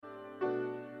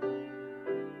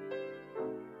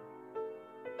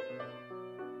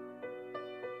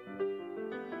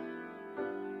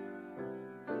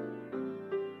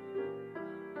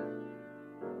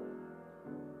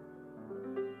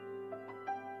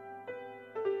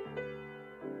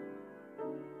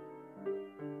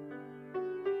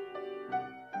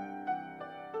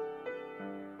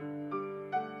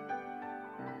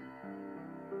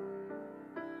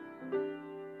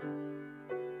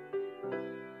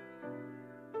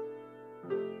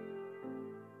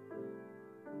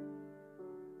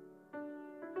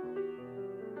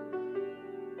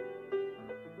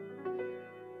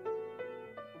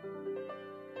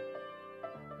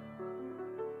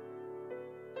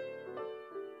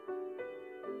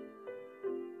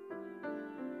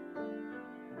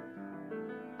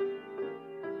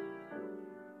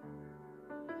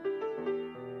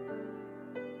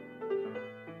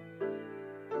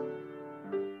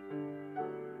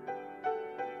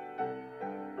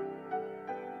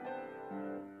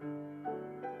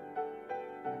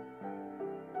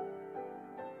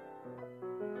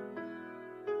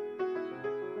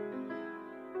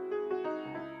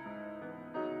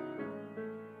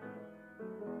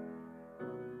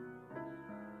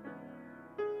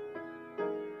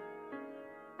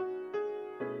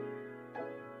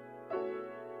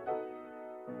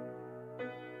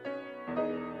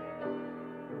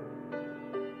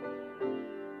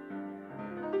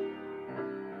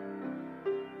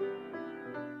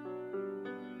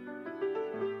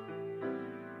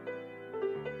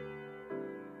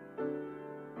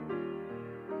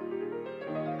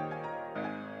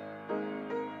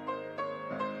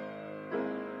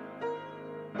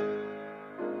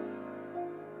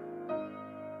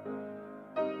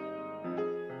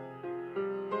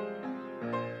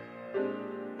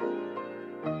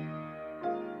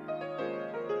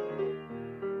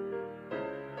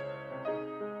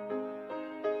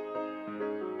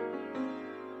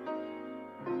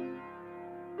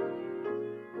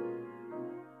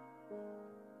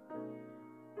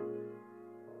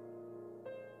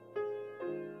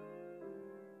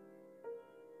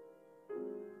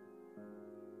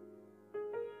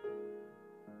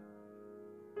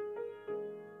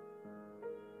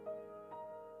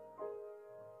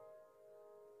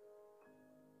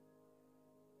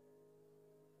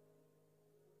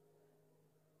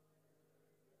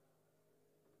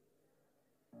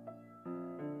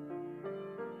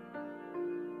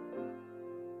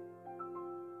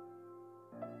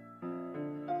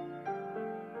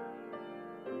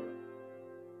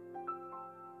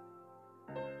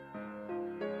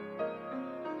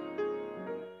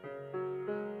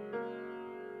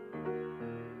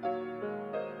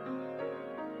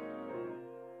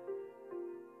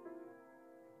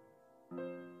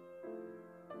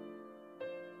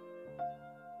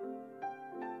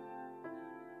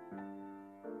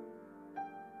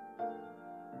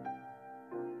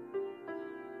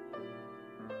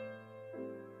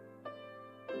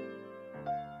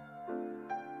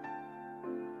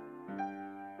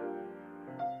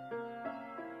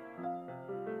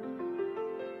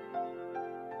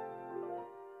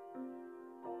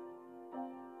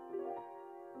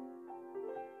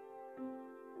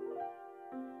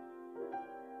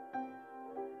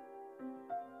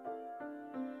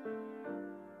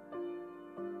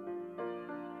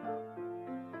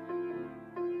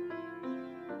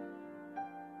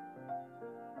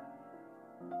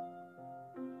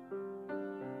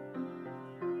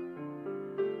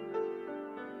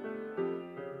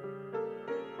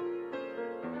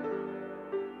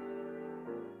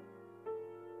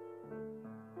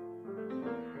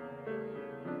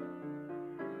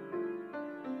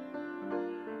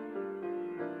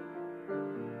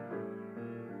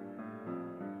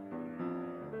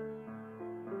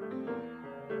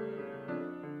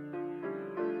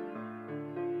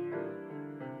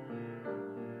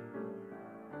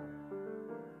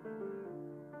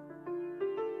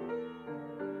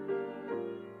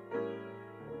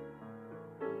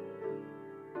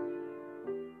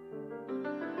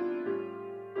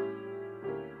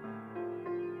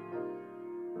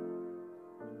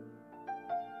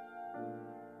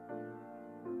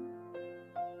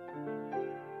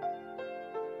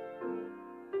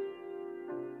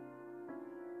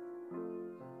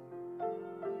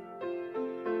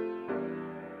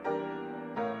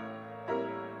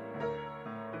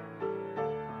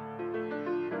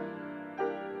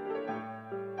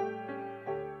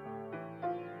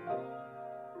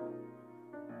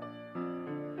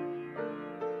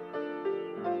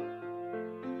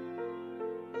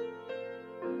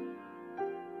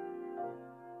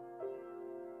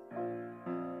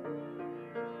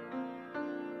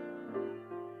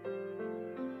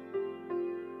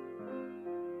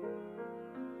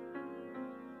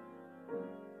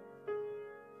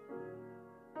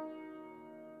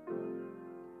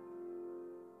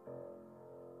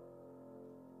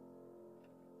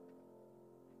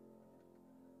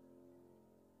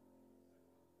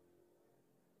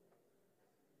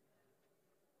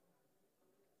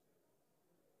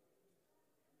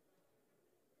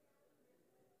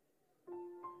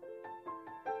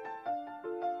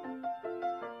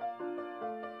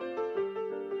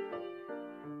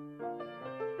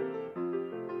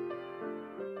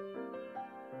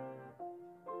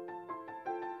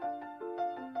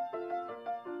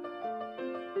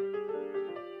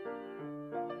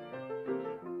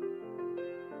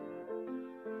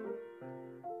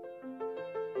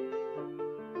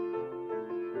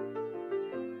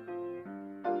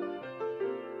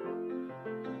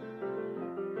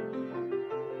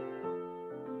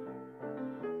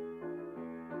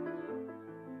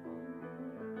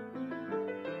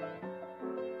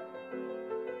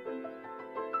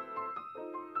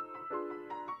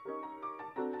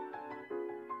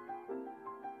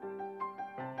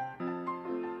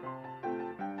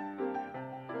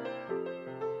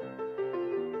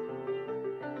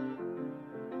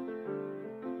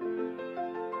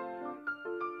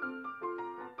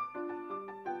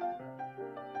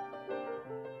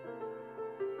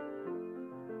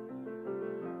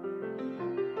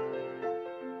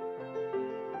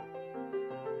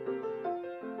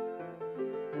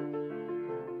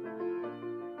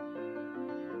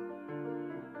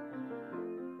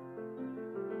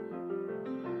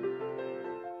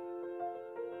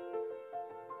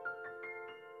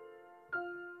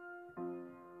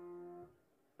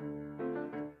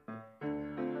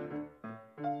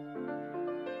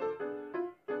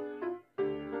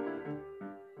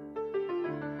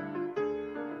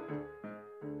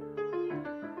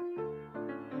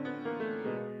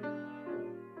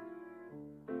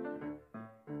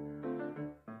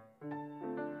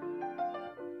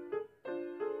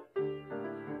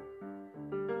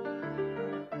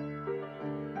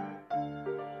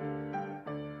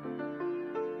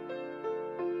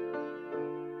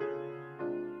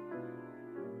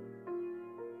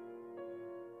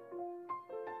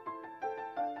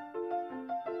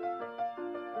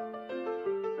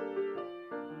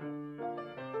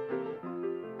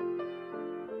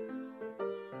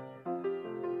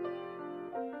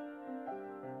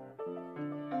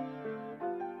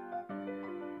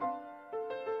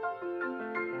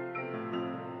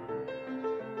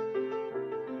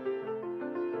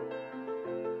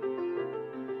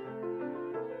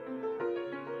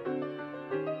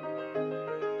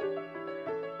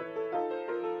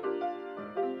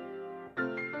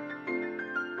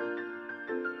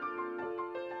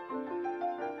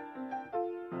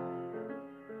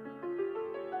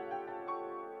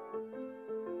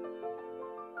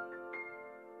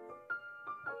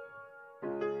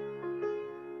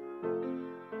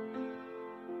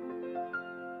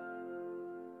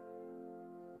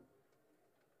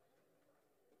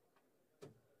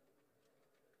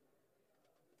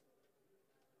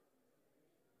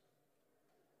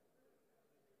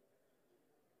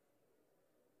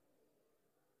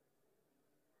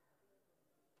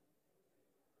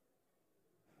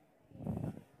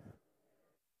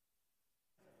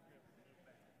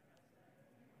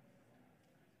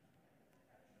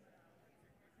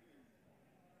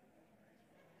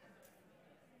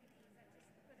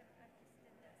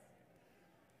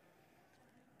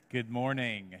Good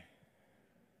morning.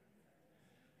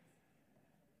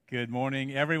 Good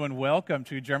morning, everyone. Welcome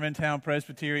to Germantown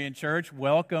Presbyterian Church.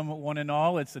 Welcome, one and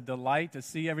all. It's a delight to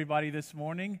see everybody this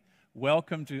morning.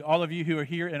 Welcome to all of you who are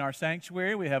here in our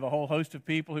sanctuary. We have a whole host of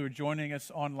people who are joining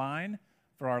us online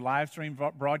for our live stream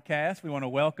broadcast. We want to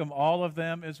welcome all of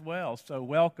them as well. So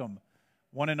welcome,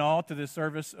 one and all, to this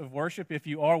service of worship. If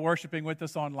you are worshiping with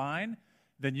us online,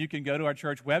 then you can go to our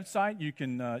church website. You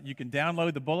can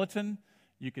download the bulletin.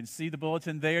 You can see the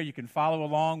bulletin there. You can follow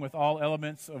along with all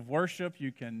elements of worship.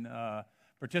 You can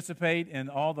participate in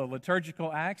all the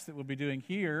liturgical acts that we'll be doing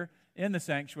here in the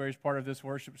sanctuary as part of this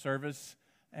worship service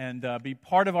and be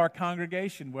part of our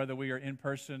congregation, whether we are in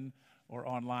person or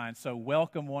online. So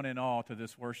welcome one and all to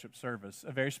this worship service.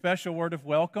 A very special word of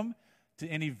welcome to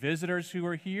any visitors who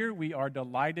are here. We are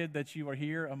delighted that you are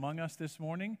here among us this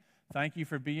morning. Thank you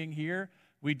for being here.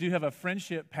 We do have a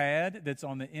friendship pad that's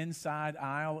on the inside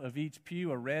aisle of each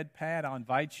pew, a red pad. I'll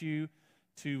invite you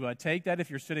to take that if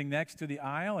you're sitting next to the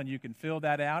aisle, and you can fill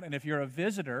that out. And if you're a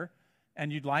visitor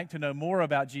and you'd like to know more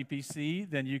about GPC,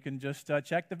 then you can just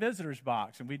check the visitors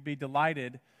box, and we'd be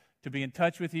delighted to be in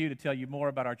touch with you, to tell you more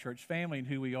about our church family and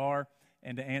who we are,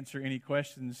 and to answer any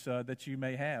questions that you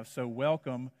may have. So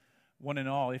welcome, one and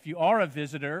all. If you are a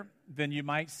visitor, then you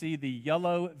might see the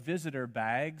yellow visitor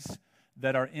bags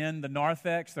that are in the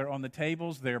narthex. They're on the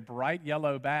tables. They're bright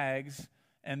yellow bags,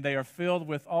 and they are filled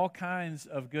with all kinds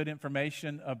of good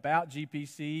information about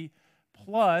GPC,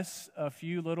 plus a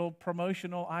few little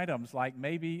promotional items, like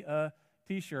maybe a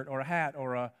T-shirt or a hat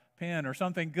or a pen or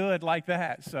something good like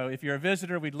that. So if you're a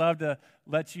visitor, we'd love to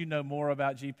let you know more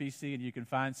about GPC, and you can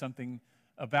find something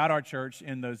about our church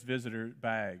in those visitor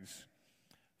bags.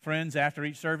 Friends, after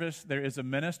each service, there is a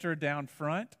minister down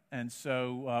front, and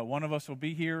so one of us will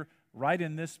be here right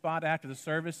in this spot after the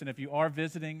service. And if you are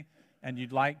visiting and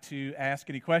you'd like to ask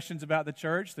any questions about the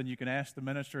church, then you can ask the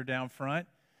minister down front.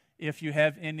 If you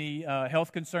have any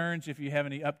health concerns, if you have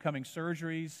any upcoming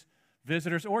surgeries,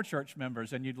 visitors or church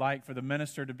members, and you'd like for the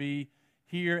minister to be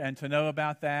here and to know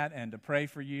about that and to pray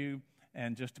for you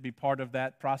and just to be part of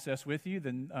that process with you,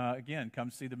 then again,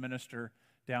 come see the minister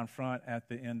down front at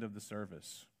the end of the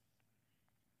service.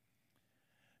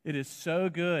 It is so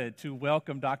good to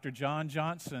welcome Dr. John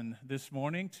Johnson this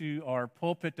morning to our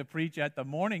pulpit to preach at the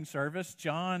morning service.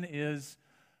 John is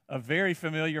a very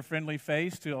familiar, friendly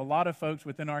face to a lot of folks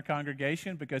within our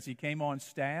congregation because he came on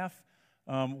staff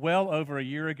well over a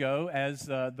year ago as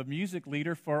the music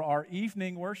leader for our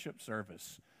evening worship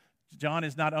service. John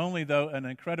is not only, though, an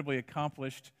incredibly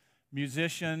accomplished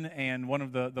musician and one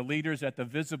of the leaders at the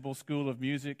Visible School of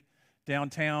Music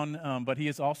downtown, but he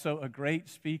is also a great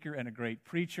speaker and a great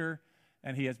preacher,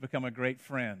 and he has become a great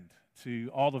friend to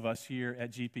all of us here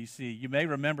at GPC. You may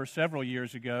remember several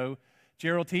years ago,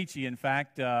 Gerald Teachy, in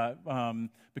fact,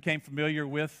 became familiar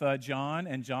with John,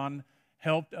 and John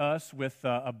helped us with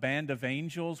a Band of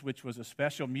Angels, which was a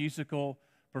special musical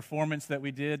performance that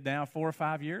we did now 4 or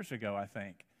 5 years ago, I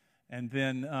think. And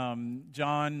then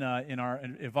John, in our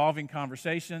evolving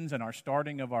conversations and our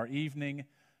starting of our evening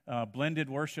blended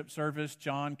worship service,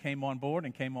 John came on board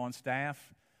and came on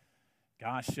staff,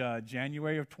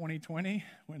 January of 2020,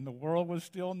 when the world was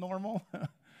still normal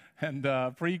and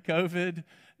pre-COVID,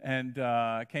 and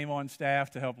came on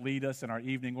staff to help lead us in our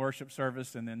evening worship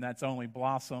service, and then that's only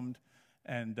blossomed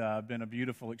and been a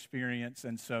beautiful experience.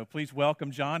 And so please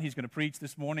welcome John. He's going to preach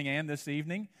this morning and this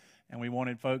evening, and we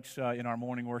wanted folks in our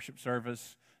morning worship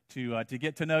service to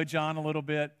get to know John a little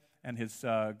bit, and his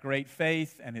great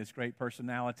faith and his great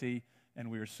personality,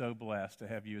 and we are so blessed to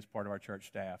have you as part of our church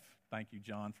staff. Thank you,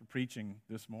 John, for preaching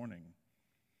this morning.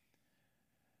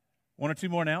 One or two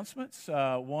more announcements.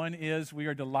 One is we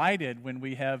are delighted when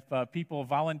we have people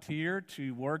volunteer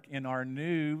to work in our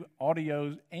new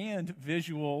audio and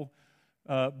visual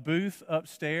booth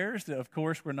upstairs. Of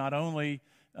course, we're not only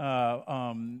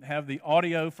have the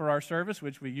audio for our service,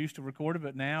 which we used to record it,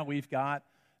 but now we've got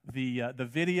the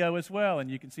video as well, and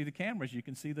you can see the cameras. You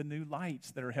can see the new lights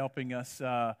that are helping us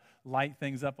light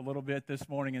things up a little bit this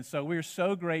morning. And so we're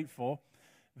so grateful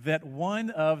that one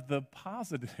of the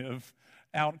positive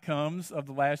outcomes of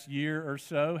the last year or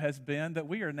so has been that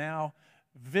we are now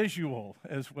visual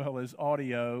as well as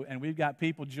audio, and we've got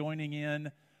people joining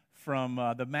in from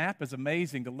the map is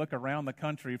amazing to look around the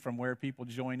country from where people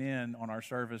join in on our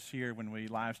service here when we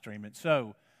live stream it.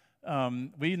 So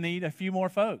we need a few more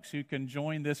folks who can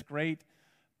join this great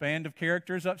band of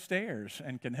characters upstairs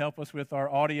and can help us with our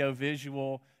audio,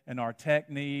 visual, and our tech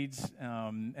needs.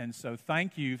 And so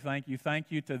thank you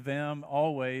to them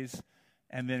always.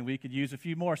 And then we could use a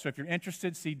few more. So if you're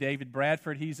interested, see David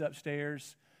Bradford. He's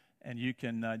upstairs, and you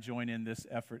can join in this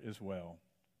effort as well.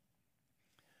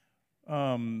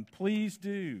 Please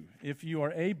do, if you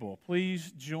are able,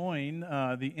 please join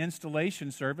the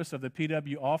installation service of the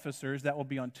PW officers. That will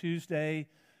be on Tuesday,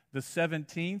 the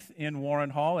 17th in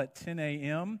Warren Hall at 10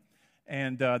 a.m.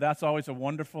 And that's always a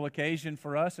wonderful occasion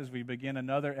for us as we begin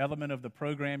another element of the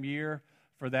program year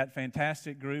for that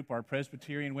fantastic group, our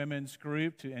Presbyterian Women's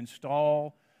Group, to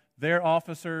install their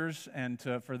officers and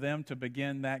for them to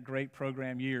begin that great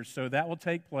program year. So that will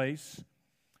take place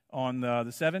on the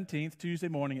 17th, Tuesday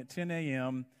morning at 10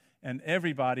 a.m., and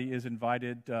everybody is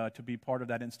invited to be part of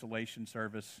that installation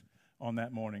service on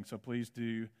that morning. So please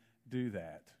do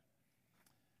that.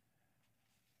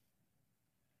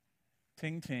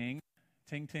 Ting Ting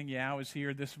Yao is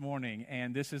here this morning,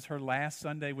 and this is her last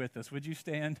Sunday with us. Would you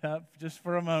stand up just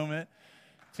for a moment?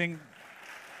 Ting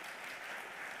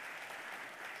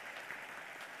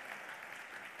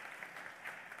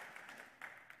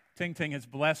Ting has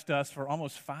blessed us for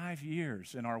almost 5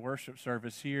 years in our worship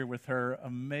service here with her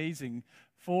amazing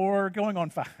 4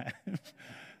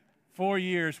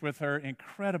 years with her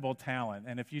incredible talent.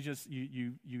 And if you just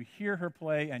you hear her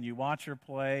play and you watch her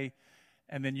play,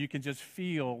 and then you can just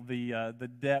feel the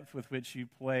depth with which you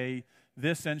play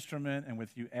this instrument and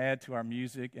with you add to our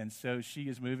music. And so she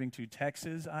is moving to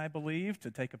Texas, I believe,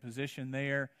 to take a position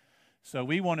there. So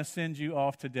we want to send you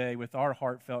off today with our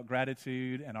heartfelt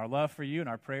gratitude and our love for you and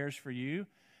our prayers for you.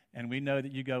 And we know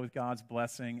that you go with God's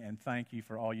blessing, and thank you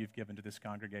for all you've given to this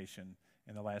congregation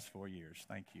in the last 4 years.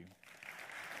 Thank you.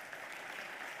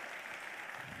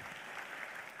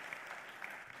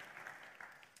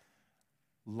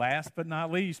 Last but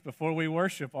not least, before we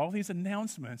worship, all these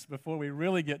announcements before we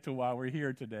really get to why we're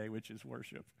here today, which is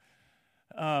worship.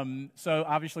 So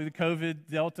obviously the COVID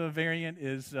Delta variant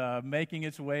is making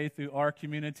its way through our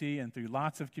community and through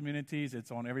lots of communities.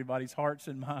 It's on everybody's hearts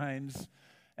and minds.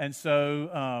 And so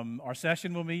our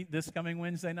session will meet this coming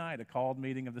Wednesday night, a called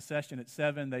meeting of the session at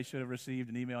 7. They should have received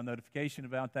an email notification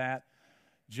about that,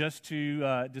 just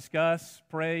to discuss,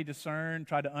 pray, discern,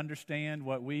 try to understand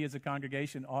what we as a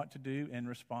congregation ought to do in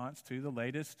response to the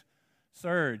latest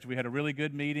surge. We had a really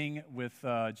good meeting with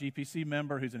a GPC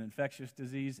member who's an infectious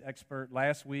disease expert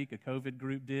last week. A COVID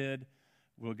group did.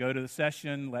 We'll go to the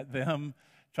session, let them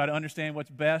try to understand what's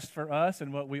best for us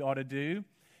and what we ought to do.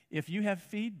 If you have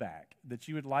feedback that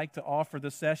you would like to offer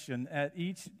the session, at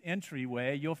each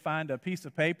entryway, you'll find a piece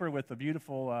of paper with a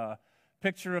beautiful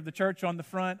picture of the church on the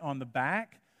front. On the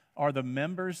back are the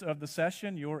members of the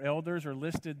session. Your elders are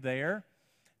listed there.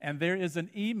 And there is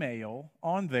an email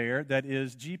on there that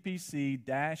is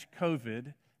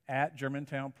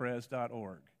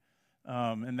gpc-covid@germantownpres.org.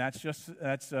 And that's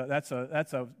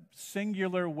a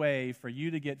singular way for you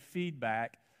to get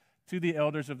feedback to the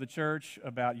elders of the church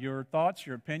about your thoughts,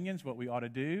 your opinions, what we ought to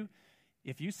do.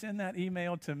 If you send that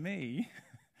email to me,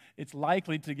 it's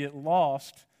likely to get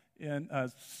lost in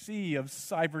a sea of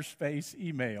cyberspace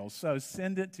emails. So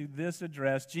send it to this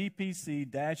address,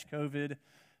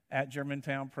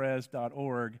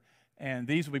 gpc-covid@germantownpres.org. And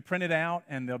these will be printed out,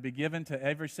 and they'll be given to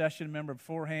every session member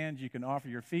beforehand. You can offer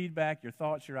your feedback, your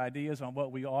thoughts, your ideas on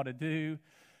what we ought to do,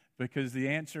 because the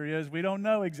answer is we don't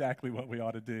know exactly what we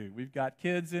ought to do. We've got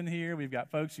kids in here. We've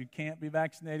got folks who can't be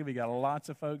vaccinated. We've got lots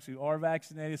of folks who are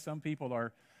vaccinated. Some people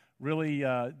are really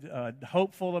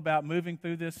hopeful about moving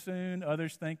through this soon.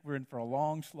 Others think we're in for a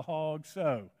long slog.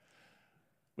 So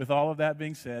with all of that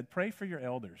being said, pray for your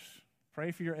elders.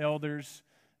 Pray for your elders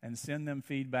and send them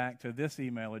feedback to this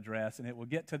email address, and it will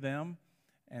get to them,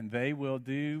 and they will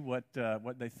do what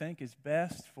they think is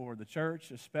best for the church,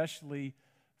 especially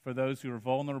for those who are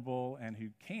vulnerable and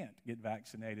who can't get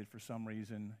vaccinated for some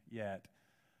reason yet.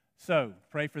 So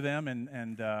pray for them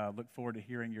and look forward to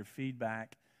hearing your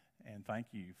feedback, and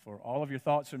thank you for all of your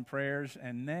thoughts and prayers.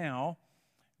 And now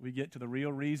we get to the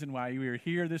real reason why we are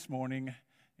here this morning,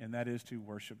 and that is to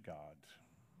worship God.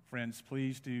 Friends,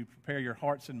 please do prepare your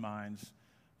hearts and minds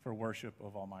for worship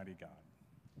of Almighty God.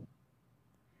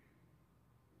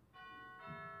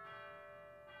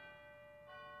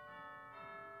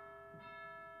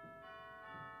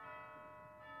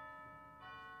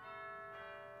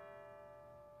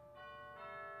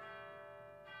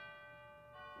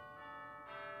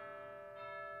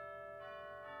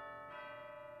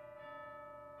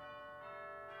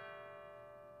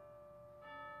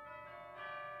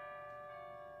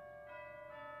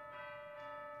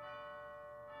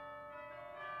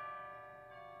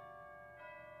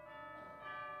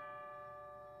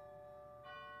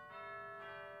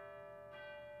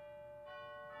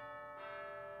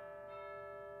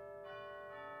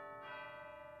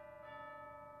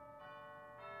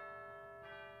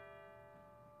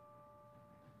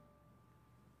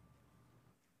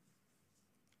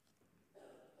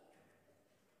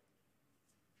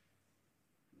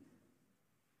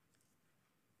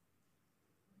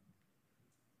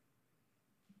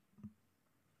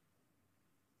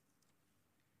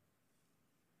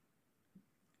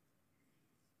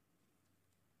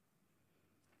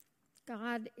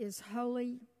 God is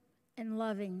holy and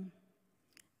loving.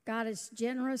 God is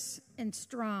generous and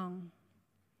strong.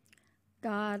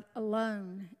 God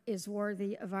alone is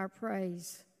worthy of our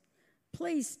praise.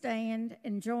 Please stand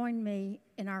and join me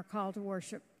in our call to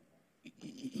worship.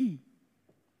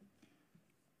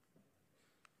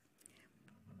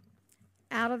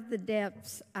 Out of the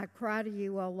depths I cry to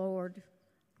you, O Lord.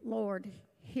 Lord,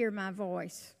 hear my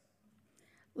voice.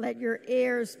 Let your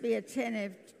ears be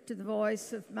attentive to the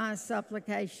voice of my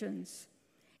supplications.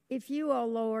 If you, O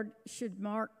Lord, should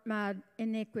mark my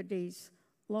iniquities,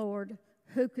 Lord,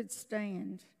 who could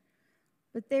stand?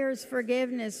 But there is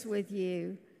forgiveness with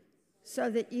you, so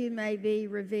that you may be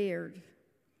revered.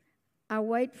 I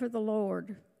wait for the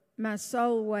Lord. My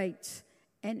soul waits,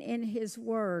 and in his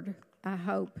word I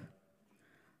hope.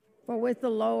 For with the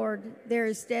Lord there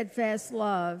is steadfast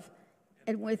love,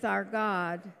 and with our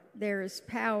God there is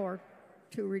power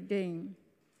to redeem.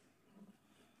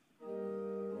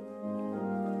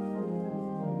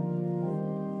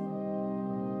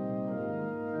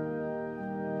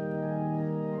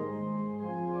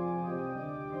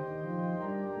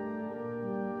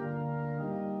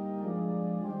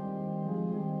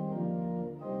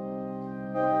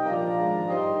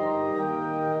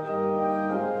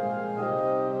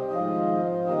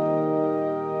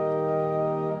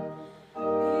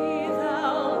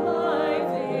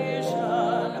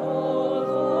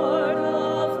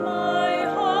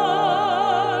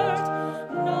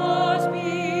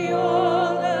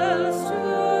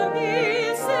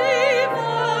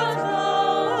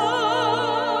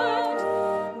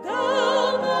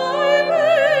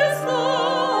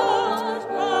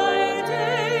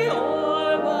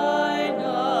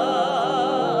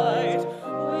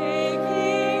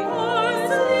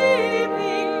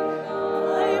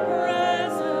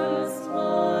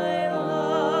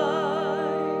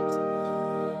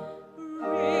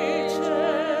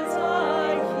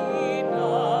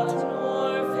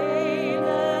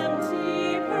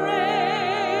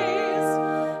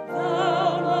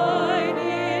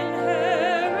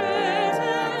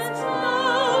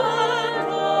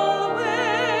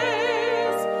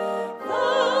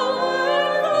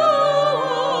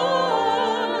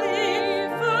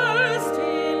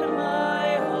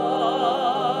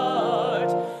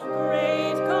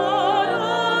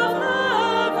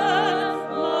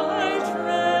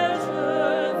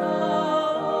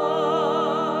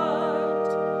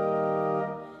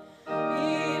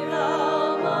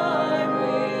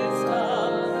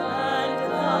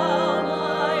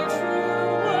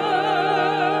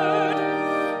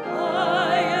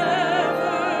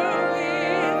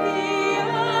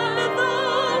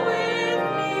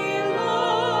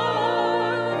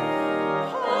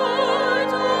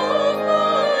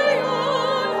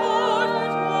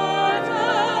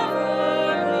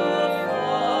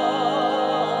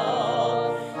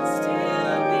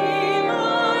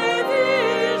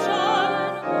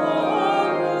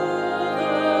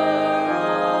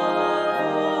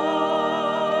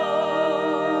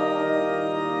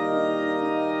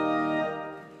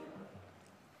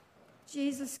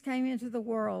 Jesus came into the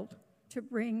world to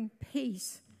bring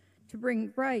peace, to bring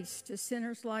grace to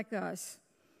sinners like us.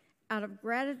 Out of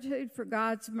gratitude for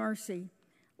God's mercy,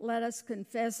 let us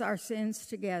confess our sins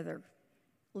together.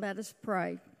 Let us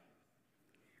pray.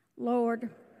 Lord,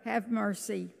 have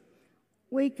mercy.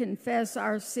 We confess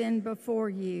our sin before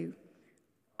you,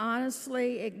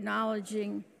 honestly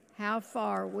acknowledging how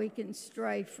far we can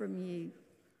stray from you.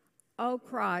 O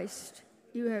Christ,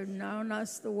 you have known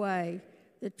us the way,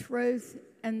 the truth,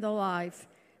 and the life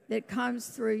that comes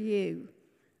through you.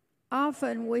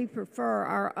 Often we prefer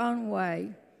our own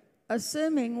way,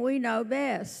 assuming we know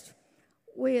best.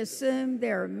 We assume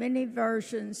there are many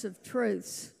versions of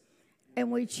truths,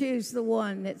 and we choose the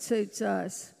one that suits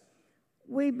us.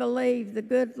 We believe the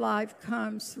good life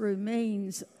comes through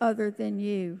means other than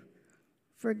you.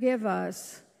 Forgive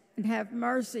us and have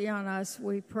mercy on us,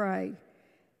 we pray,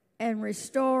 and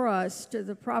restore us to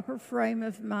the proper frame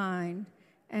of mind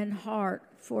and heart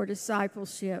for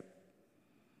discipleship.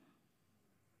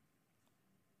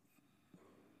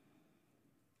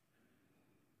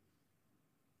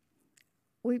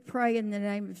 We pray in the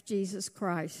name of Jesus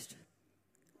Christ.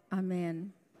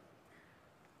 Amen.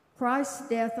 Christ's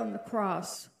death on the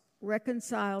cross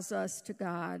reconciles us to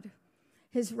God.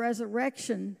 His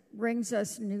resurrection brings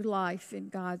us new life in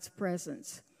God's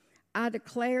presence. I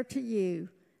declare to you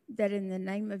that in the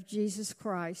name of Jesus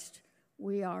Christ,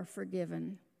 we are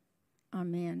forgiven.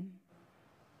 Amen.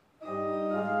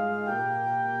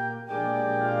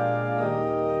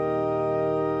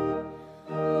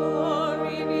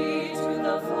 Glory be to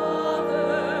the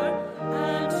Father,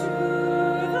 and to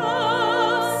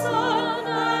the Son,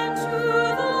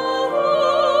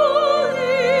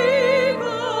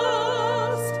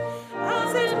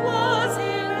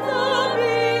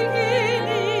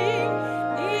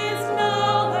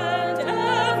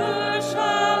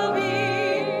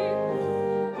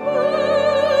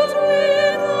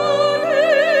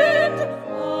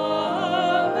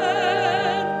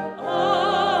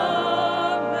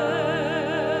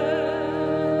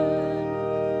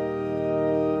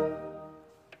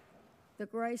 The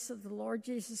grace of the Lord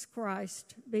Jesus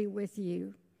Christ be with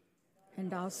you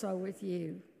and also with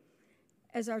you.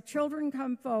 As our children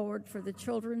come forward for the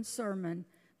children's sermon,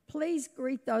 please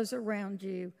greet those around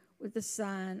you with the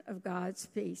sign of God's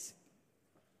peace.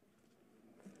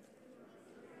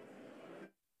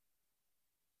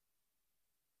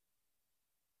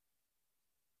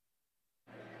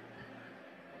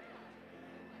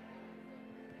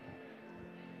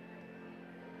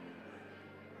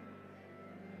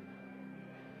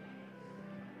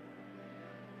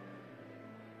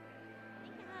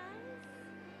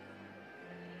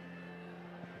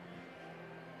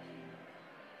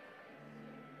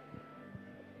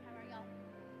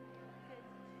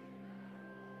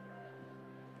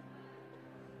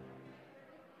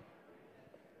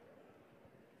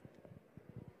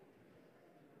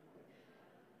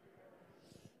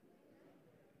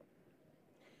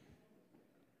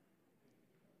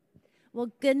 Well,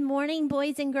 good morning,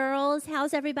 boys and girls.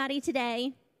 How's everybody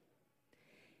today?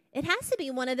 It has to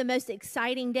be one of the most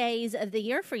exciting days of the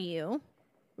year for you,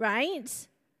 right?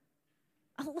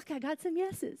 Oh, look, I got some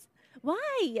yeses.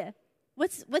 Why?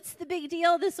 What's the big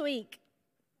deal this week?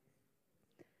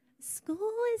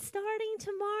 School is starting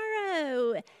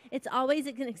tomorrow. It's always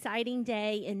an exciting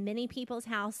day in many people's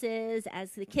houses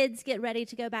as the kids get ready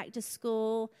to go back to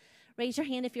school. Raise your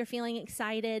hand if you're feeling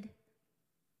excited.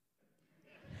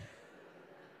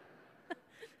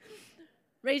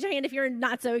 Raise your hand if you're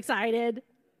not so excited.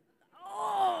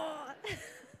 Oh.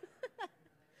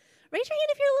 Raise your hand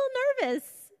if you're a little nervous.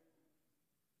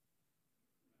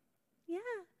 Yeah.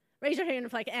 Raise your hand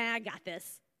if like, I got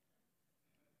this.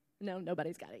 No,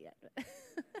 nobody's got it yet.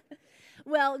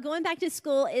 Well, going back to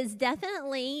school is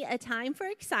definitely a time for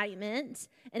excitement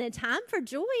and a time for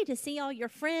joy to see all your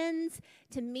friends,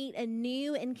 to meet a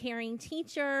new and caring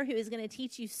teacher who is going to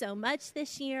teach you so much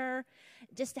this year,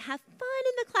 just to have fun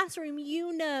in the classroom.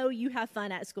 You know you have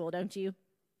fun at school, don't you?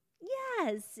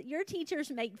 Yes, your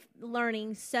teachers make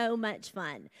learning so much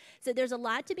fun. So there's a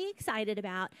lot to be excited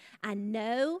about. I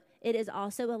know it is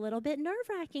also a little bit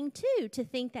nerve-wracking, too, to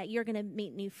think that you're going to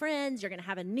meet new friends, you're going to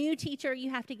have a new teacher you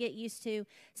have to get used to.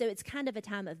 So it's kind of a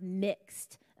time of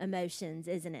mixed emotions,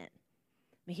 isn't it?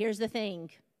 But here's the thing,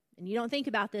 and you don't think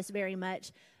about this very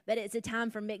much, but it's a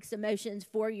time for mixed emotions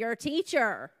for your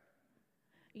teacher.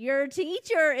 Your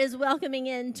teacher is welcoming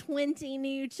in 20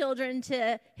 new children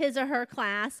to his or her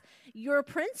class. Your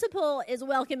principal is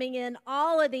welcoming in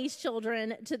all of these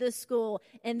children to the school.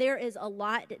 And there is a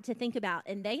lot to think about.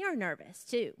 And they are nervous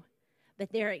too,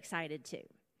 but they're excited too.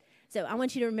 So I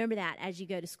want you to remember that as you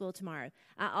go to school tomorrow.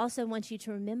 I also want you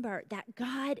to remember that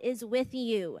God is with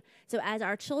you. So as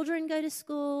our children go to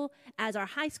school, as our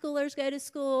high schoolers go to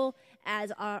school,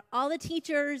 as all the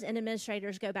teachers and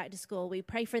administrators go back to school, we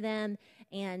pray for them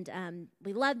and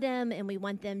we love them and we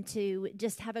want them to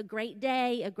just have a great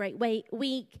day, a great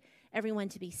week, everyone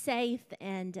to be safe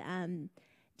and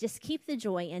just keep the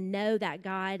joy and know that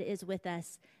God is with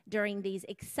us during these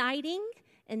exciting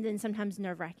and then sometimes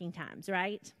nerve-wracking times,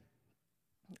 right?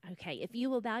 Okay, if you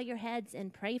will bow your heads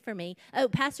and pray for me. Oh,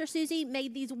 Pastor Susie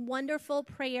made these wonderful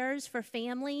prayers for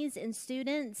families and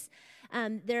students.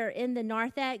 They're in the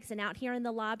narthex and out here in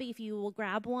the lobby if you will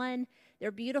grab one.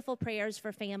 They're beautiful prayers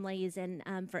for families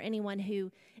and for anyone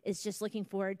who is just looking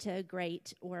forward to a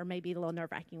great or maybe a little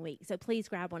nerve-wracking week. So please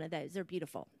grab one of those. They're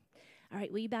beautiful. All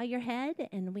right, will you bow your head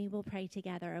and we will pray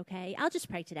together, okay? I'll just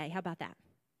pray today. How about that?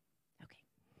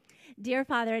 Dear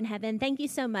Father in heaven, thank you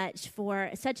so much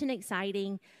for such an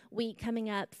exciting week coming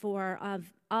up for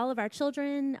all of our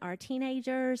children, our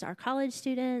teenagers, our college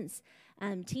students,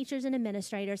 teachers and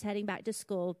administrators heading back to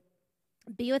school.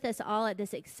 Be with us all at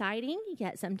this exciting,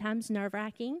 yet sometimes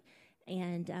nerve-wracking,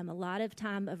 and a lot of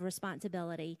time of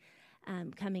responsibility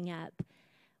coming up.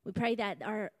 We pray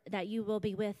that you will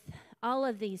be with all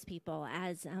of these people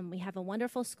as we have a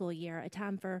wonderful school year, a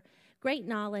time for great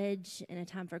knowledge and a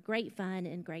time for great fun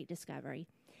and great discovery.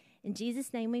 In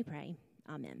Jesus' name we pray.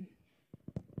 Amen.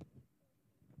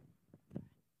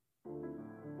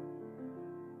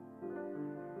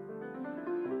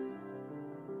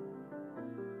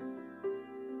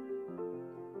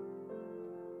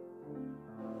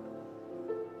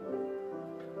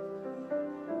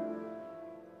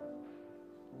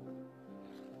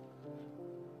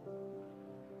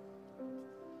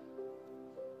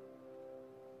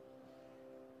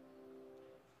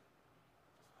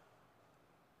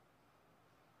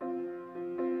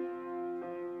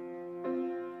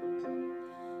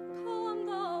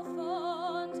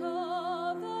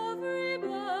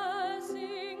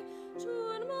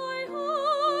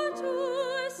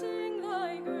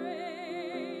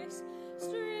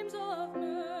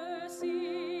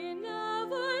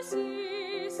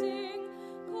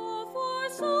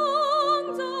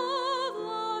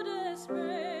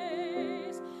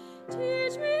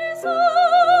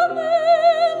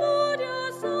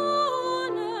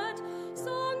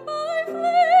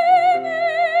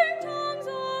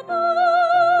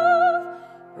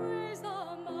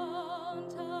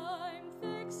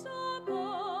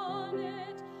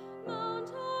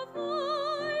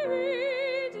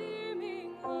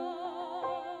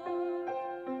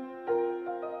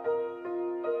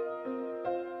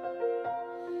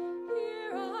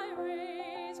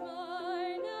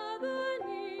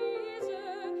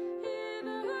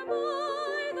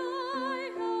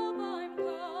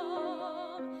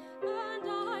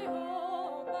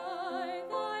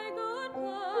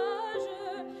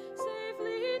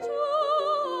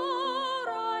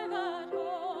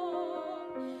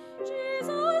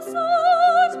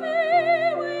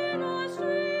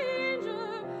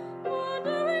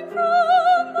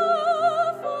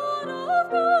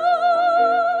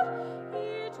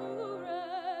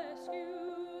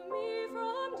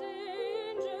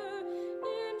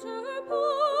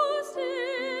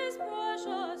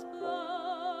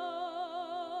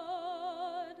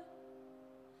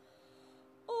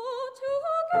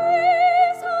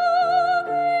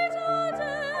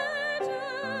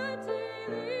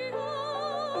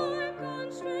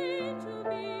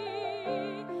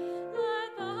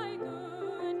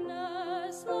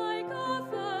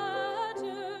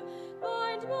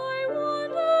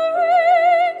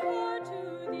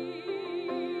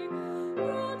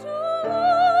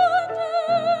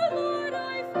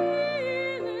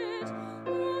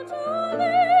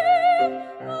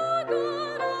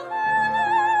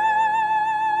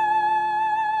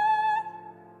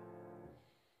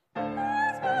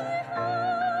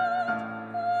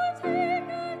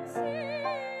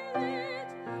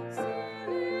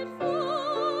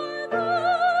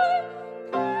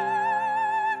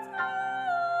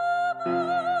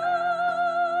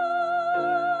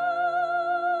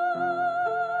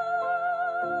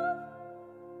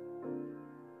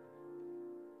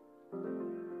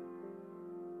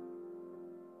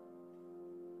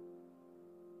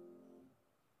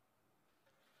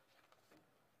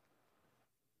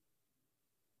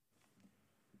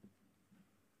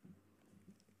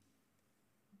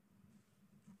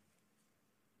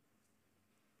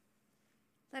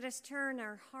 Let us turn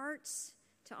our hearts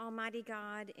to Almighty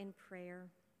God in prayer.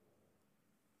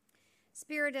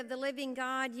 Spirit of the living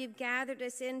God, you've gathered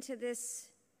us into this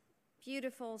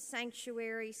beautiful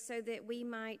sanctuary so that we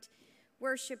might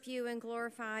worship you and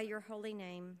glorify your holy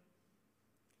name.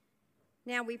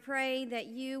 Now we pray that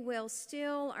you will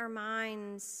still our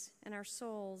minds and our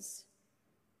souls,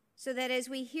 so that as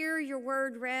we hear your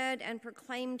word read and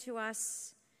proclaimed to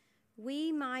us,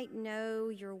 we might know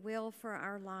your will for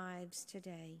our lives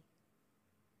today.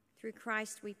 Through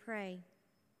Christ we pray.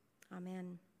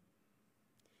 Amen.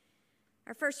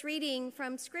 Our first reading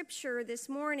from Scripture this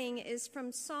morning is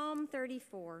from Psalm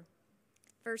 34,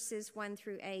 verses 1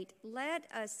 through 8. Let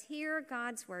us hear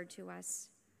God's word to us.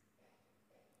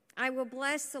 I will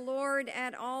bless the Lord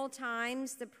at all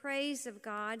times. The praise of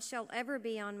God shall ever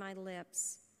be on my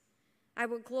lips. I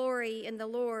will glory in the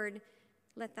Lord.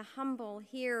 Let the humble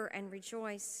hear and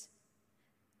rejoice.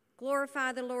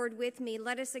 Glorify the Lord with me.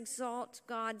 Let us exalt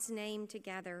God's name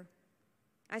together.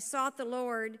 I sought the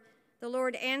Lord. The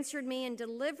Lord answered me and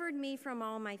delivered me from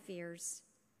all my fears.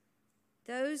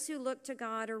 Those who look to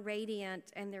God are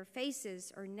radiant, and their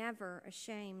faces are never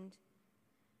ashamed.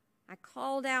 I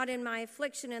called out in my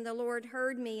affliction, and the Lord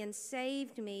heard me and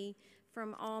saved me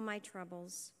from all my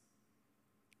troubles.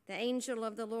 The angel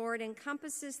of the Lord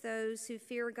encompasses those who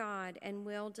fear God and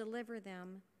will deliver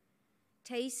them.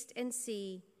 Taste and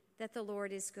see that the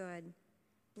Lord is good.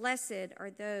 Blessed are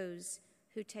those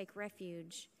who take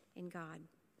refuge in God.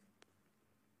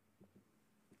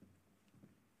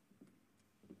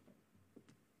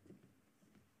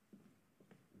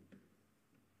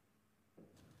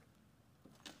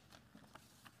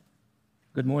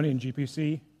 Good morning,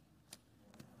 GPC.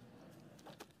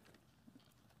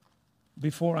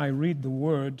 Before I read the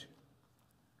word,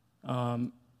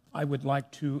 I would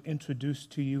like to introduce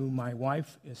to you my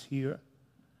wife is here.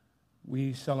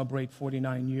 We celebrate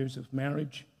 49 years of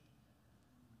marriage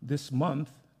this month,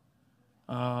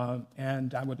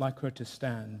 and I would like her to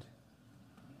stand.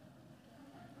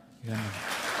 Yeah,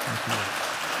 thank you.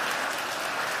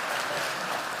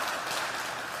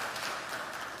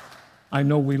 I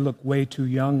know we look way too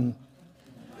young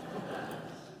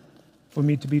for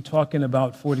me to be talking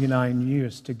about 49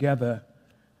 years together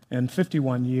and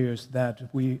 51 years that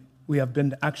we have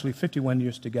been actually 51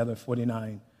 years together,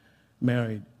 49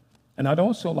 married. And I'd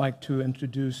also like to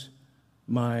introduce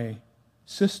my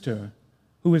sister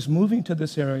who is moving to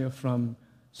this area from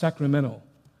Sacramento,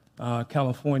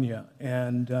 California,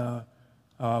 and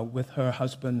with her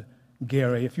husband,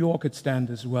 Gary. If you all could stand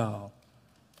as well.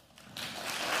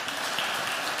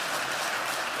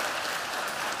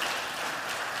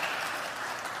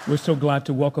 We're so glad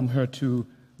to welcome her to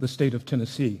the state of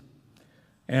Tennessee.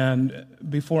 And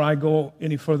before I go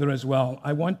any further as well,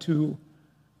 I want to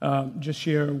just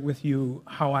share with you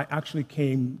how I actually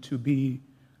came to be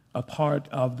a part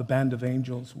of the Band of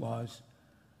Angels. Was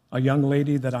a young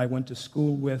lady that I went to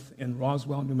school with in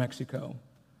Roswell, New Mexico.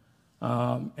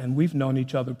 And we've known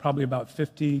each other probably about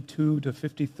 52 to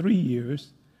 53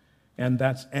 years, and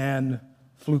that's Ann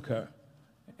Fluker,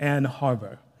 Ann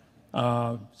Harbor.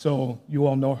 So you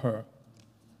all know her.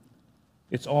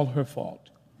 It's all her fault.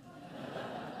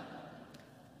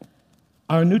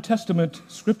 Our New Testament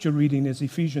scripture reading is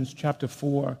Ephesians chapter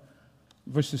 4,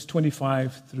 verses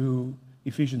 25 through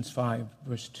Ephesians 5,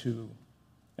 verse 2.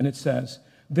 And it says,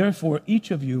 "Therefore each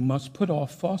of you must put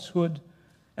off falsehood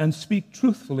and speak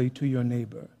truthfully to your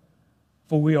neighbor,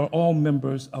 for we are all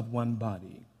members of one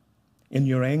body. In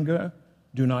your anger,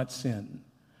 do not sin.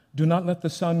 Do not let the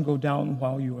sun go down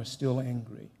while you are still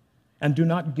angry, and do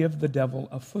not give the devil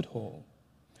a foothold.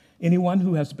 Anyone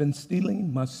who has been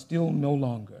stealing must steal no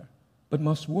longer, but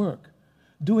must work,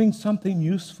 doing something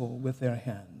useful with their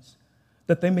hands,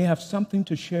 that they may have something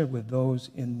to share with those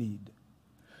in need.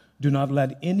 Do not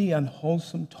let any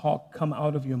unwholesome talk come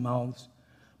out of your mouths,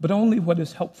 but only what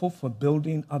is helpful for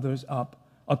building others up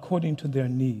according to their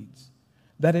needs,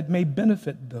 that it may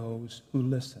benefit those who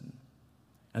listen.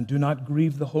 And do not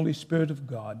grieve the Holy Spirit of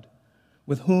God,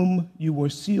 with whom you were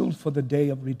sealed for the day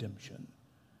of redemption.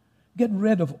 Get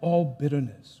rid of all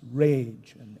bitterness,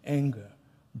 rage, and anger,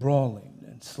 brawling,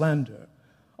 and slander,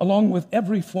 along with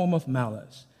every form of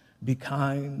malice. Be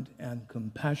kind and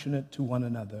compassionate to one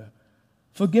another,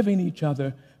 forgiving each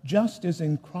other, just as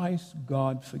in Christ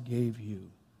God forgave you.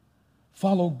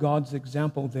 Follow God's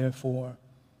example, therefore,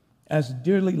 as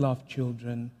dearly loved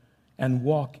children, and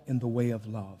walk in the way of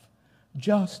love,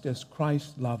 just as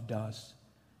Christ loved us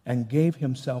and gave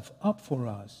himself up for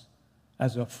us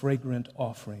as a fragrant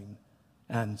offering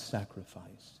and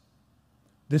sacrifice."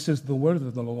 This is the word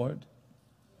of the Lord.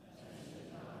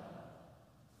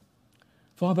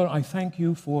 Father, I thank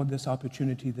you for this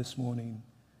opportunity this morning,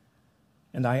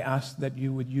 and I ask that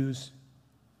you would use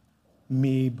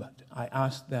me, but I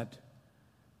ask that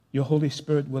your Holy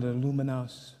Spirit would illumine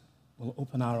us, will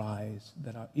open our eyes,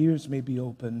 that our ears may be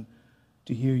open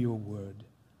to hear your word,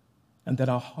 and that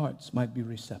our hearts might be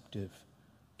receptive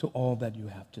to all that you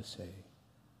have to say.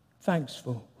 Thanks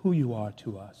for who you are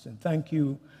to us, and thank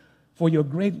you for your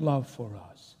great love for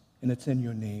us. And it's in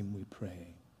your name we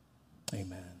pray.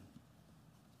 Amen.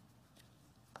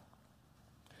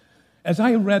 As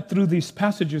I read through these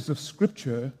passages of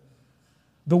Scripture,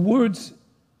 the words,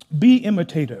 "be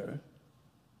imitator,"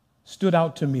 stood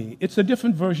out to me. It's a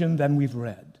different version than we've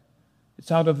read.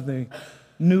 It's out of the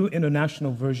New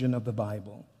International Version of the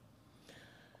Bible.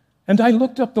 And I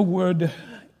looked up the word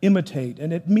imitate,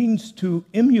 and it means to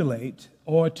emulate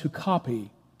or to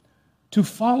copy, to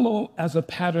follow as a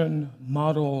pattern,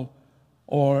 model,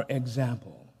 or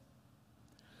example.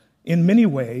 In many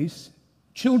ways,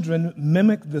 children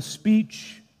mimic the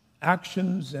speech,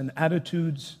 actions, and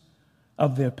attitudes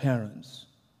of their parents.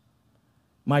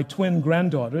 My twin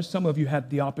granddaughters, some of you had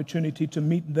the opportunity to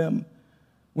meet them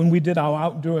when we did our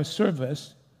outdoor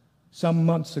service some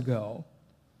months ago.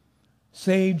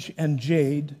 Sage and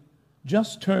Jade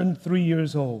just turned 3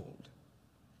 years old.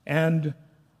 And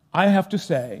I have to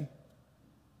say,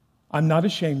 I'm not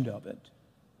ashamed of it.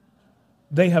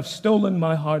 They have stolen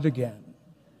my heart again.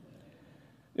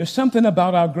 There's something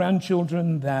about our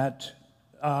grandchildren that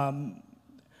I'm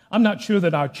not sure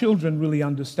that our children really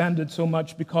understand it so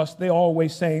much, because they're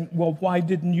always saying, well, why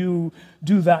didn't you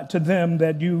do that to them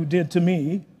that you did to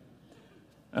me?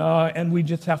 And we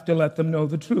just have to let them know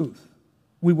the truth.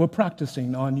 We were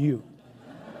practicing on you.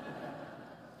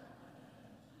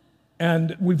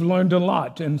 And we've learned a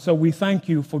lot, and so we thank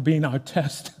you for being our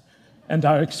test and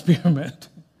our experiment.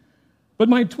 But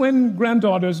my twin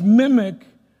granddaughters mimic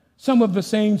some of the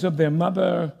sayings of their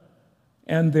mother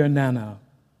and their nana.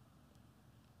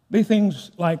 They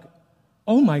things like,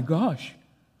 oh my gosh,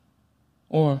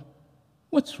 or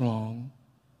what's wrong?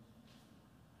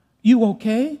 You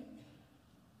okay?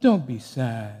 Don't be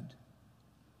sad.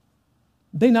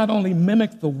 They not only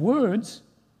mimic the words,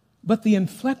 but the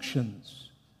inflections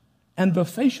and the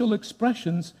facial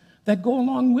expressions that go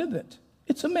along with it.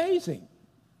 It's amazing.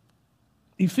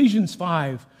 Ephesians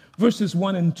 5, verses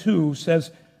 1 and 2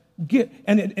 says,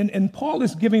 and Paul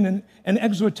is giving an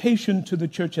exhortation to the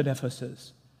church at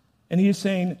Ephesus. And he is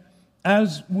saying,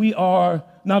 as we are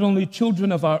not only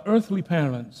children of our earthly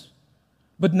parents,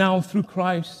 but now through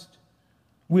Christ,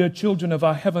 we are children of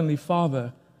our heavenly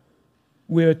Father.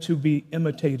 We are to be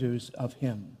imitators of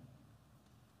him.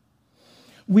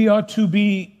 We are to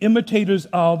be imitators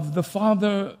of the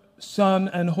Father, Son,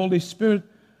 and Holy Spirit,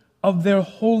 of their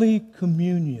holy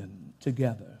communion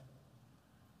together,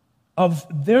 of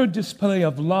their display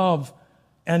of love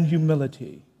and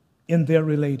humility in their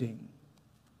relating,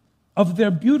 of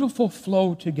their beautiful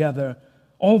flow together,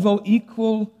 although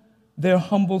equal, their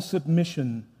humble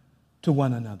submission to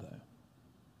one another,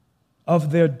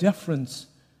 of their deference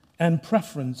and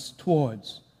preference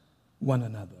towards one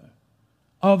another,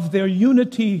 of their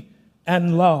unity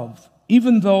and love,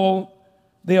 even though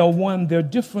they are one, their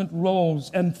different roles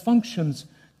and functions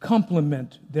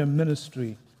complement their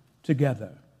ministry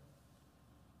together,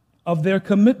 of their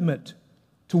commitment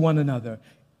to one another,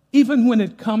 even when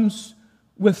it comes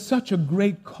with such a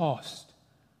great cost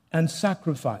and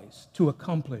sacrifice to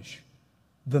accomplish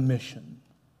the mission.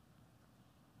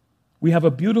 We have a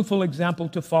beautiful example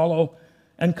to follow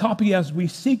and copy as we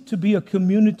seek to be a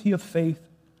community of faith,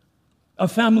 a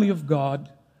family of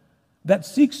God that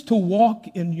seeks to walk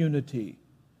in unity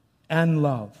and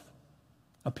love,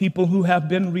 a people who have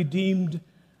been redeemed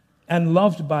and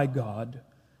loved by God,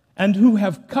 and who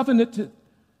have covenanted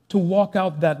to walk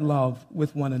out that love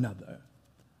with one another.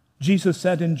 Jesus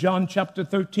said in John chapter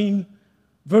 13,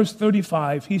 verse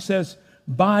 35, he says,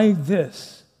 by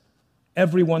this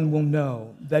everyone will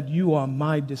know that you are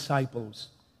my disciples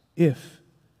if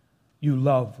you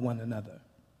love one another.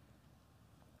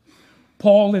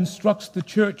 Paul instructs the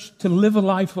church to live a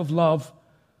life of love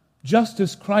just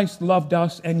as Christ loved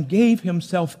us and gave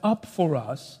himself up for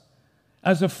us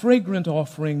as a fragrant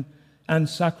offering and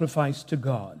sacrifice to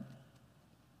God.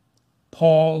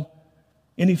 Paul,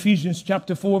 in Ephesians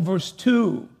chapter 4, verse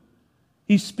 2,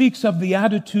 he speaks of the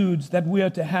attitudes that we are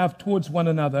to have towards one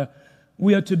another.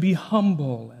 We are to be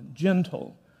humble and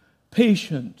gentle,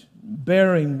 patient,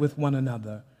 bearing with one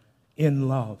another in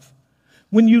love.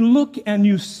 When you look and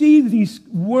you see these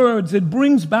words, it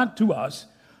brings back to us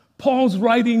Paul's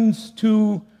writings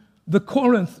to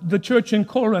the church in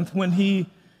Corinth, when he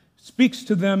speaks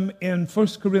to them in 1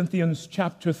 Corinthians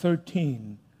chapter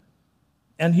 13.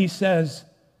 And he says,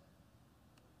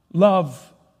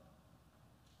 love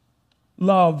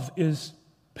is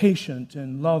patient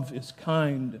and love is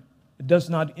kind. It does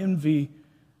not envy.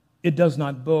 It does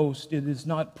not boast. It is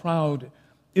not proud.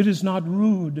 It is not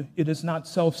rude. It is not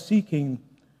self-seeking.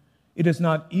 It is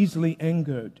not easily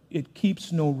angered. It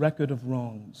keeps no record of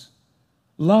wrongs.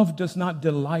 Love does not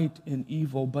delight in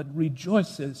evil, but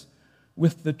rejoices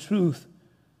with the truth.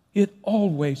 It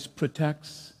always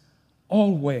protects,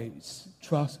 always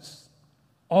trusts,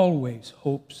 always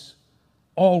hopes,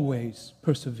 always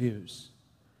perseveres.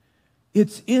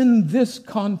 It's in this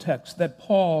context that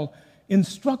Paul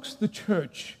instructs the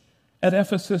church at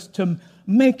Ephesus to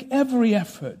make every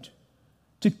effort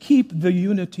to keep the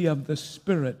unity of the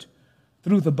Spirit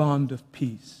through the bond of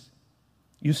peace.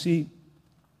 You see,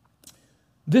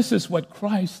 this is what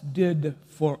Christ did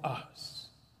for us,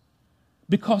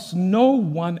 because no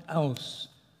one else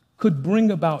could bring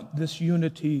about this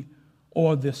unity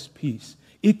or this peace.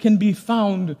 It can be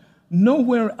found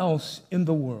nowhere else in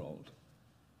the world.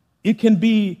 It can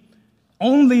be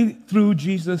only through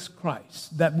Jesus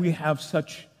Christ that we have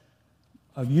such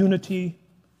a unity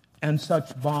and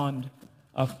such bond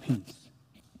of peace.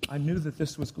 I knew that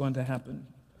this was going to happen.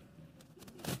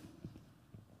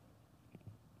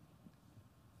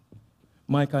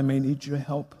 Mike, I may need your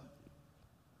help.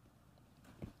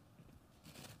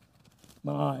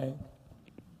 My.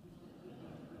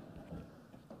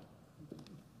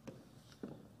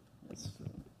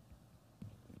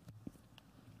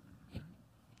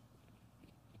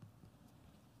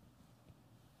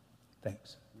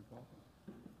 Thanks.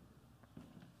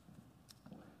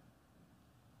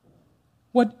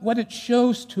 What it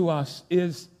shows to us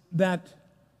is that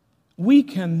we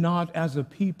cannot, as a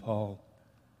people,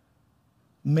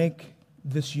 make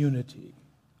this unity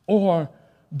or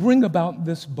bring about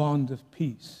this bond of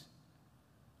peace.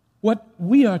 What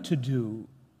we are to do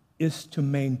is to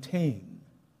maintain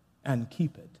and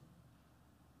keep it.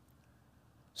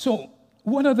 So,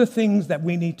 what are the things that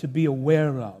we need to be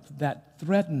aware of that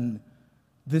threaten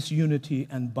this unity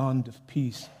and bond of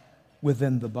peace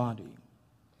within the body?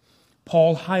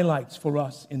 Paul highlights for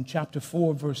us in chapter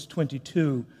 4, verse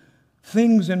 22,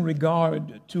 things in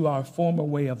regard to our former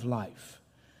way of life,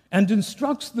 and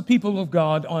instructs the people of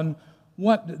God on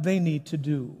what they need to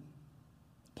do.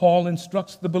 Paul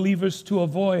instructs the believers to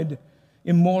avoid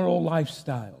immoral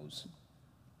lifestyles.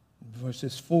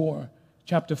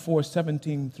 Chapter 4,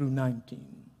 17 through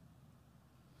 19.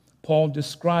 Paul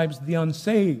describes the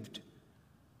unsaved,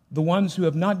 the ones who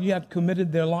have not yet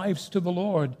committed their lives to the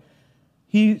Lord.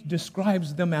 He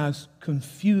describes them as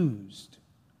confused,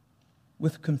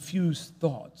 with confused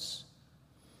thoughts,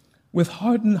 with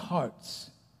hardened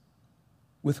hearts,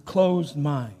 with closed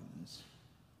minds,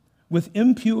 with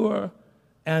impure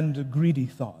and greedy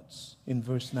thoughts, in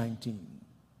verse 19.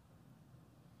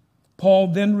 Paul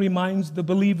then reminds the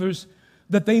believers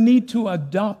that they need to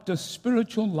adopt a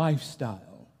spiritual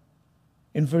lifestyle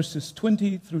in verses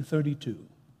 20 through 32.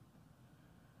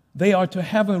 They are to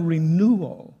have a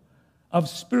renewal of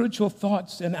spiritual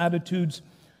thoughts and attitudes.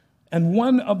 And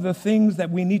one of the things that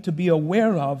we need to be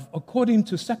aware of, according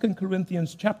to 2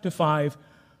 Corinthians chapter 5,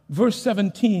 verse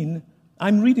 17,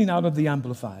 I'm reading out of the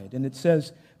Amplified, and it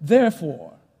says,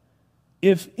 "Therefore,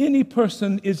 if any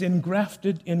person is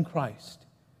engrafted in Christ,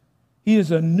 he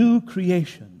is a new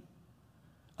creation,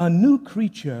 a new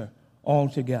creature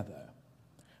altogether.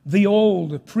 The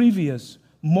old, previous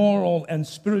moral and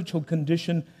spiritual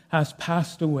condition has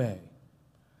passed away.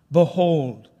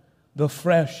 Behold, the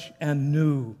fresh and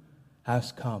new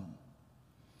has come."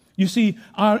 You see,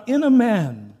 our inner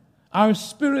man, our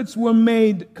spirits were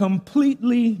made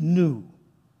completely new.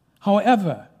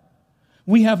 However,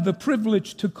 we have the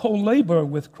privilege to co-labor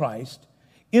with Christ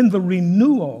in the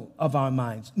renewal of our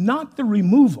minds, not the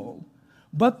removal,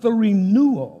 but the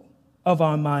renewal of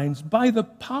our minds by the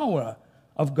power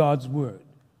of God's word.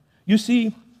 You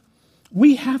see,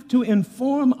 we have to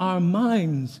inform our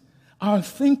minds, our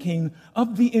thinking,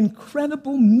 of the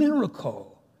incredible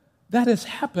miracle that has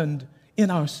happened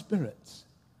in our spirits.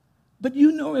 But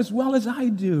you know as well as I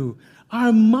do,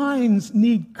 our minds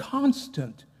need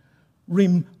constant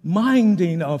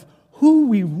reminding of who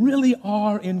we really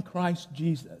are in Christ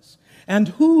Jesus and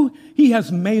who He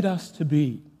has made us to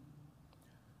be.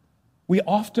 We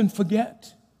often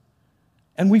forget,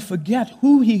 and we forget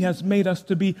who He has made us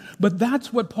to be. But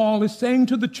that's what Paul is saying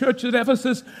to the church at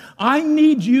Ephesus. I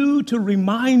need you to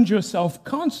remind yourself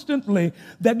constantly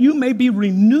that you may be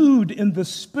renewed in the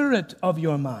spirit of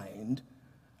your mind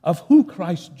of who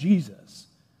Christ Jesus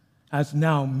has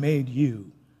now made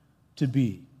you to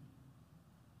be.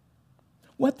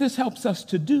 What this helps us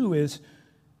to do is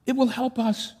it will help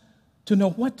us to know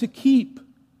what to keep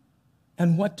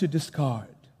and what to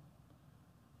discard,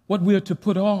 what we are to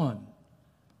put on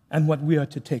and what we are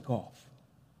to take off.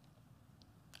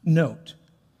 Note,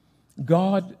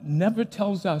 God never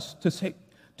tells us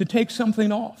to take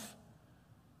something off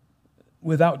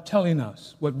without telling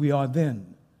us what we are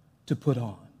then to put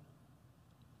on.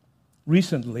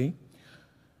 Recently,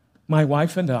 my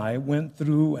wife and I went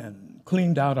through and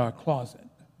cleaned out our closet.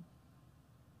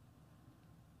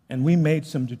 And we made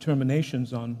some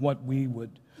determinations on what we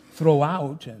would throw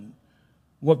out and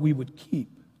what we would keep.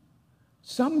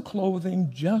 Some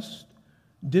clothing just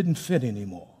didn't fit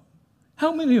anymore.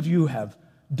 How many of you have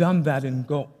done that and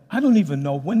go, I don't even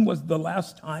know when was the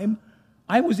last time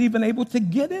I was even able to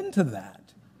get into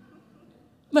that?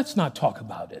 Let's not talk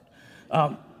about it.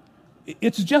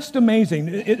 It's just amazing.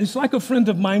 It's like a friend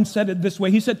of mine said it this way.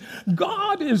 He said,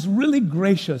 God is really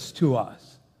gracious to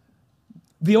us.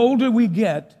 The older we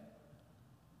get,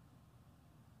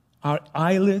 our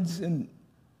eyelids and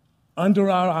under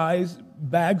our eyes,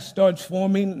 bags starts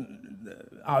forming,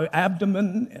 our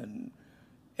abdomen, and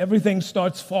everything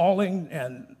starts falling.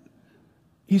 And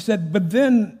he said, but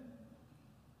then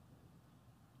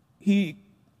he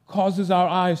causes our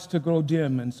eyes to grow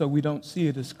dim, and so we don't see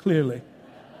it as clearly.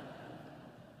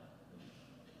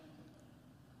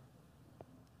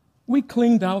 We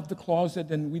cleaned out the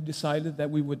closet, and we decided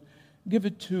that we would give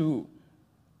it to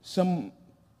some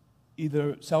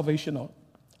either Salvation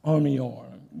Army or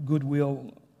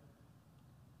Goodwill.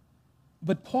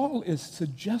 But Paul is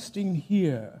suggesting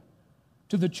here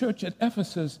to the church at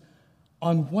Ephesus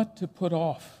on what to put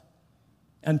off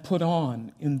and put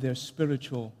on in their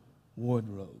spiritual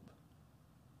wardrobe.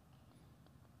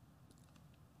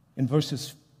 In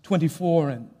verses 24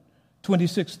 and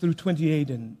 26 through 28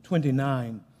 and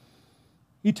 29,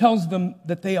 he tells them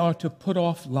that they are to put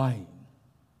off lying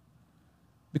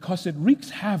because it wreaks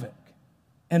havoc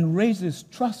and raises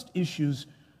trust issues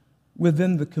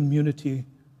within the community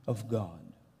of God.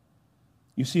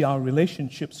 You see, our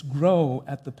relationships grow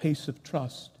at the pace of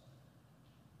trust.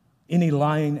 Any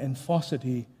lying and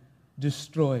falsity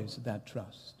destroys that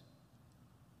trust.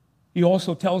 He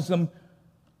also tells them,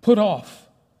 put off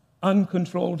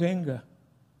uncontrolled anger.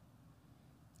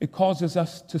 It causes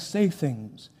us to say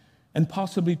things and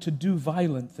possibly to do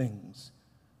violent things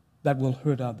that will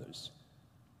hurt others.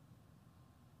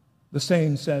 The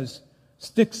saying says,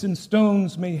 sticks and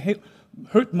stones may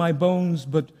hurt my bones,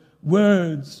 but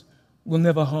words will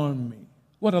never harm me.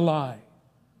 What a lie.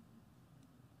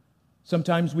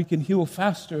 Sometimes we can heal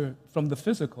faster from the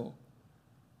physical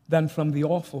than from the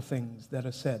awful things that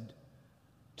are said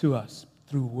to us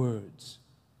through words.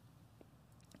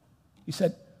 He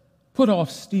said, put off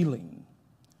stealing,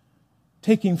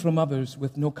 taking from others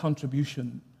with no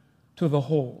contribution to the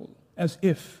whole, as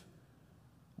if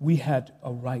we had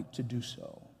a right to do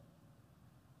so.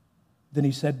 Then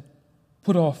he said,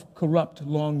 put off corrupt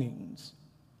longings.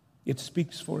 It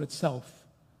speaks for itself.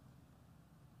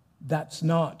 That's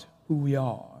not who we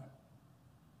are.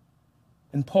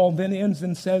 And Paul then ends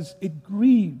and says, it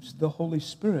grieves the Holy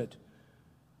Spirit,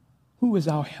 who is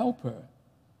our helper,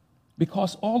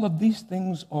 because all of these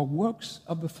things are works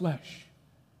of the flesh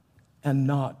and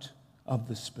not of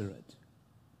the Spirit.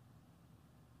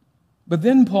 But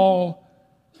then Paul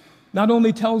not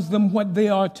only tells them what they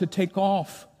are to take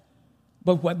off,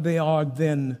 but what they are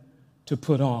then to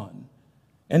put on.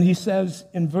 And he says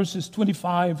in verses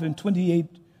 25 and 28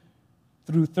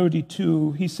 through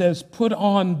 32, he says, put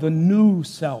on the new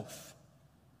self.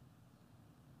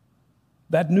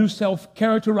 That new self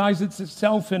characterizes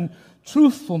itself in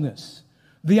truthfulness.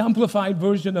 The Amplified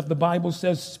Version of the Bible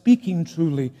says, speaking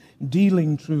truly,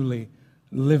 dealing truly,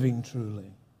 living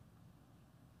truly.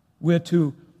 We're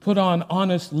to put on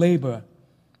honest labor,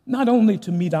 not only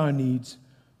to meet our needs,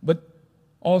 but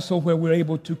also where we're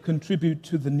able to contribute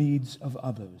to the needs of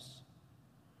others.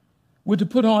 We're to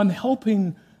put on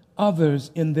helping others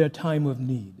in their time of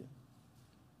need.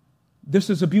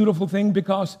 This is a beautiful thing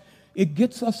because it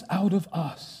gets us out of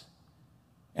us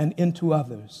and into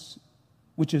others,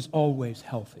 which is always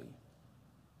healthy.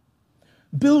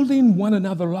 Building one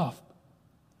another up,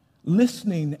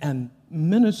 listening and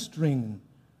ministering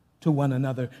to one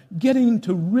another, getting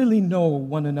to really know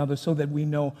one another so that we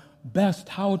know best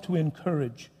how to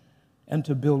encourage and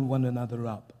to build one another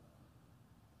up.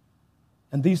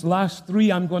 And these last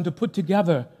three I'm going to put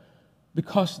together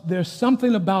because there's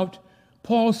something about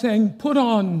Paul saying, put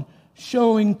on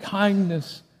showing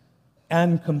kindness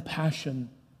and compassion.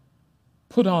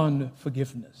 Put on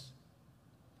forgiveness.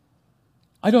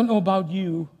 I don't know about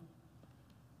you,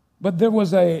 but there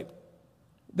was a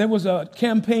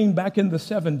campaign back in the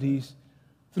 70s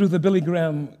through the Billy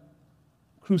Graham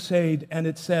crusade, and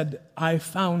it said, "I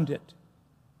found it."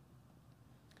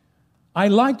 I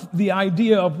liked the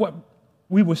idea of what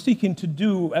we were seeking to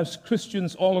do as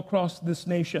Christians all across this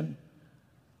nation,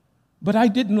 but I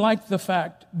didn't like the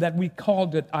fact that we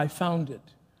called it "I found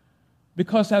it,"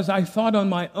 because as I thought on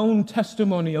my own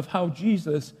testimony of how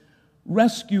Jesus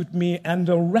rescued me and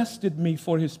arrested me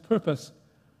for his purpose,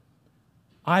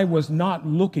 I was not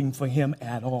looking for him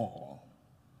at all.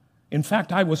 In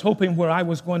fact, I was hoping where I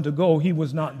was going to go, he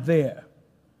was not there.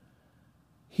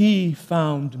 He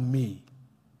found me.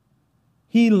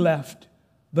 He left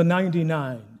the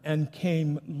 99 and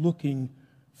came looking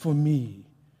for me.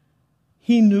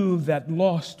 He knew that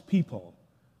lost people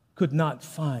could not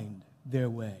find their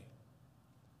way.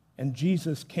 And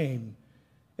Jesus came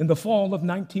in the fall of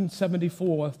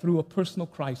 1974 through a personal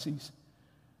crisis,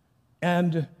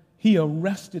 and he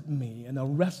arrested me and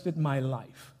arrested my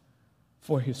life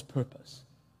for his purpose.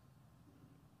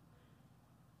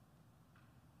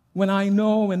 When I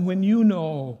know and when you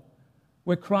know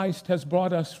where Christ has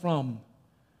brought us from,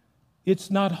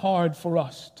 it's not hard for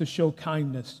us to show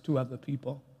kindness to other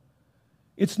people.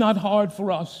 It's not hard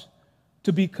for us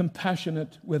to be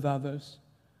compassionate with others.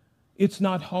 It's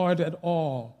not hard at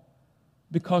all,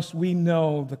 because we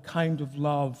know the kind of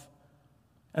love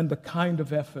and the kind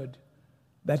of effort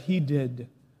that he did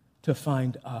to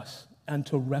find us and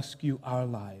to rescue our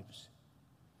lives.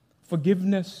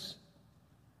 Forgiveness,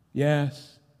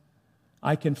 yes,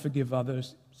 I can forgive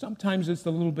others. Sometimes it's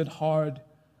a little bit hard,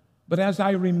 but as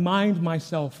I remind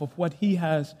myself of what he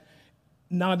has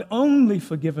not only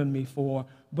forgiven me for,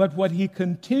 but what he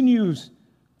continues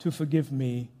to forgive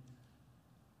me,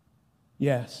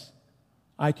 yes,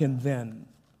 I can then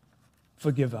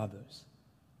forgive others.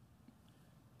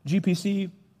 GPC,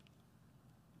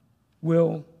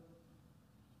 Will,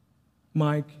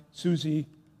 Mike, Susie,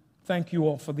 thank you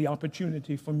all for the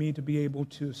opportunity for me to be able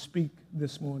to speak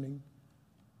this morning.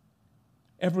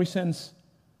 Ever since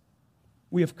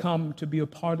we have come to be a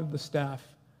part of the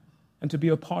staff and to be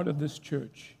a part of this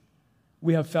church,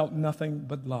 we have felt nothing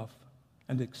but love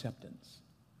and acceptance.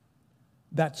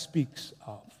 That speaks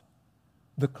of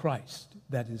the Christ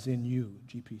that is in you,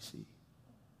 GPC.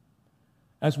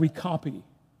 As we copy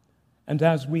and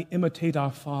as we imitate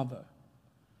our Father,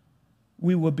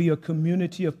 we will be a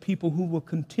community of people who will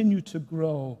continue to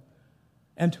grow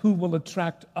and who will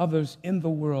attract others in the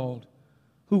world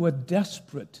who are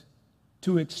desperate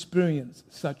to experience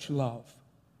such love.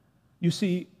 You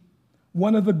see,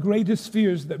 one of the greatest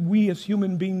fears that we as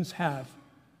human beings have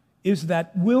is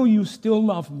that, will you still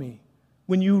love me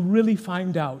when you really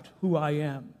find out who I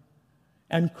am?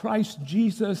 And Christ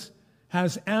Jesus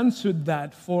has answered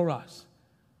that for us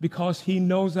because he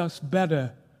knows us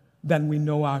better than we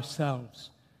know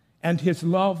ourselves. And his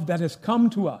love that has come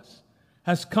to us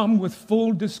has come with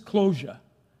full disclosure.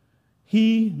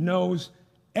 He knows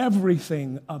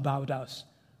everything about us.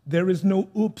 There is no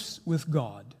oops with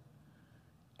God.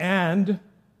 And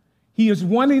he is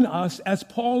wanting us, as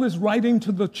Paul is writing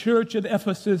to the church at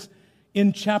Ephesus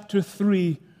in chapter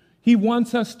 3, he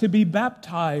wants us to be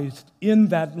baptized in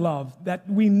that love, that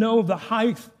we know the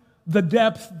height, the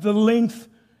depth, the length,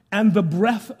 and the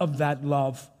breadth of that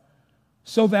love,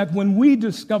 so that when we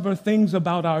discover things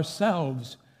about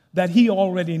ourselves that he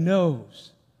already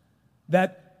knows,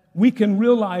 that we can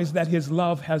realize that his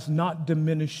love has not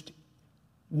diminished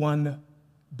one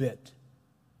bit.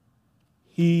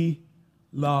 He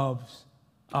loves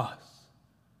us.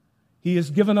 He has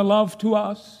given a love to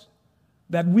us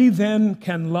that we then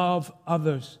can love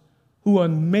others who are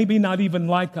maybe not even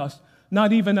like us,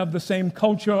 not even of the same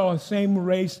culture or same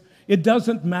race. It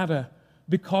doesn't matter,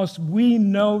 because we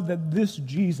know that this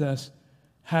Jesus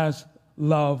has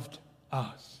loved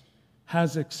us,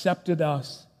 has accepted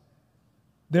us.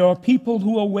 There are people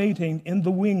who are waiting in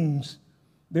the wings.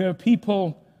 There are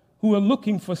people who are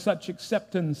looking for such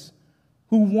acceptance,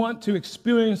 who want to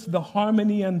experience the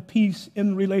harmony and peace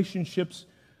in relationships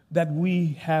that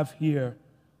we have here.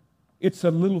 It's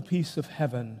a little piece of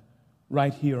heaven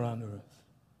right here on earth.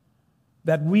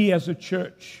 That we as a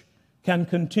church can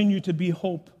continue to be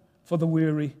hope for the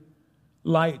weary,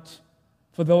 light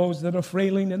for those that are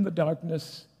frailing in the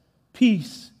darkness,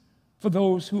 peace for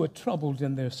those who are troubled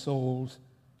in their souls,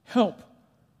 help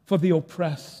for the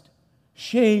oppressed,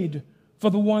 shade for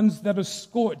the ones that are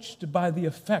scorched by the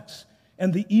effects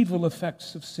and the evil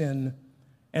effects of sin,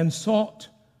 and sought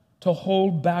to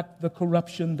hold back the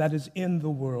corruption that is in the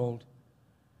world,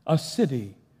 a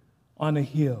city on a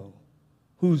hill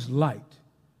whose light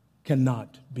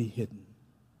cannot be hidden.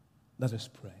 Let us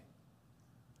pray.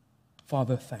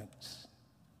 Father, thanks.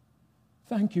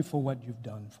 Thank you for what you've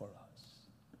done for us.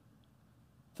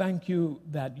 Thank you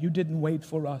that you didn't wait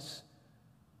for us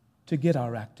to get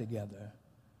our act together.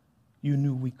 You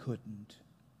knew we couldn't.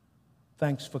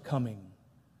 Thanks for coming.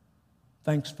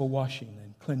 Thanks for washing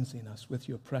and cleansing us with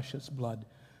your precious blood.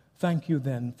 Thank you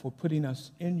then for putting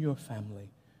us in your family.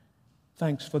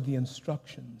 Thanks for the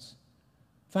instructions.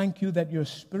 Thank you that your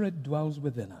Spirit dwells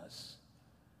within us,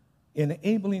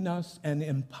 enabling us and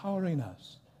empowering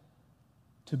us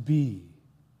to be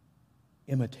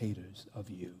imitators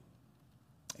of you.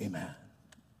 Amen.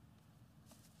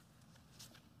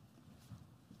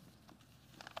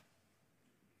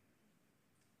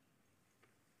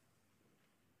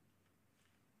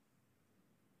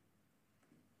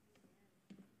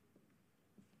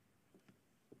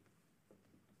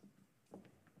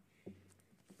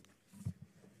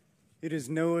 It is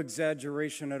no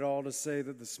exaggeration at all to say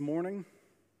that this morning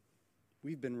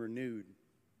we've been renewed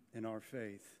in our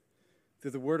faith through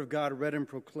the Word of God read and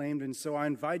proclaimed. And so I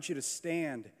invite you to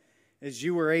stand as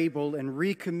you are able and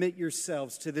recommit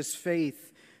yourselves to this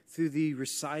faith through the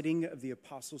reciting of the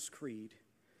Apostles' Creed.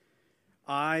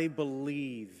 I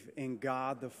believe in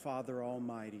God the Father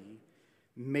Almighty,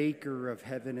 maker of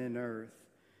heaven and earth,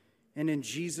 and in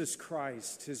Jesus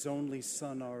Christ, his only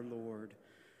Son, our Lord,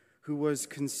 who was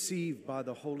conceived by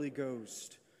the Holy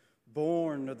Ghost,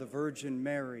 born of the Virgin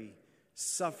Mary,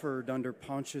 suffered under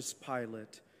Pontius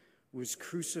Pilate, was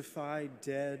crucified,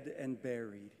 dead, and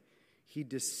buried. He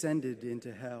descended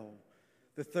into hell.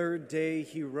 The third day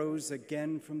he rose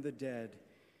again from the dead.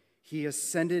 He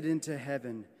ascended into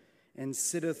heaven and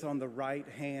sitteth on the right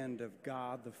hand of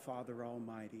God the Father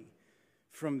Almighty.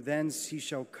 From thence he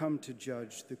shall come to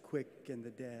judge the quick and the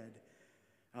dead.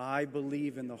 I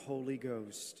believe in the Holy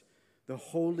Ghost, the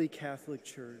Holy Catholic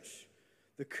Church,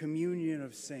 the communion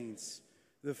of saints,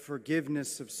 the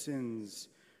forgiveness of sins,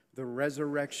 the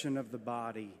resurrection of the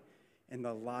body, and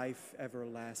the life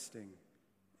everlasting.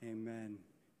 Amen.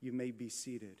 You may be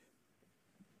seated.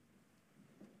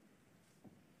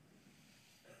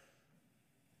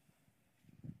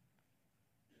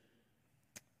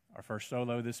 Our first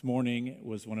solo this morning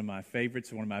was one of my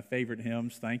favorites, one of my favorite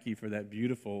hymns. Thank you for that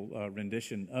beautiful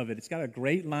rendition of it. It's got a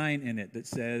great line in it that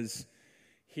says,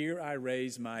 "Here I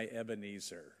raise my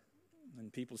Ebenezer."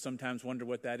 And people sometimes wonder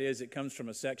what that is. It comes from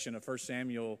a section of 1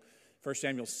 Samuel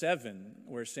 7,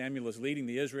 where Samuel is leading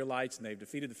the Israelites, and they've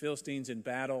defeated the Philistines in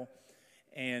battle.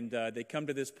 And they come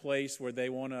to this place where they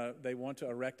want to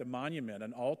erect a monument,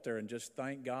 an altar, and just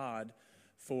thank God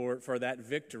for that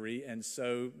victory. And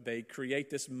so they create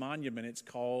this monument. It's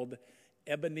called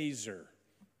Ebenezer.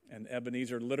 And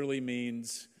Ebenezer literally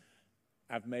means,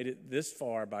 I've made it this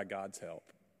far by God's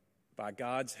help. By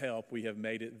God's help, we have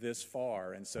made it this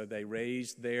far. And so they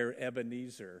raised their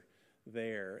Ebenezer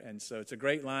there. And so it's a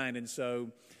great line. And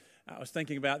so I was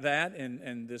thinking about that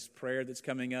and this prayer that's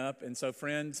coming up. And so,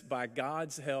 friends, by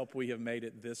God's help, we have made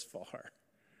it this far.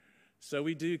 So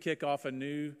we do kick off a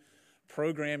new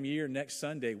program year next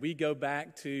Sunday. We go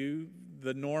back to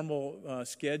the normal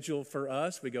schedule for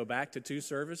us. We go back to 2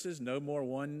 services, no more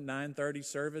 1 9:30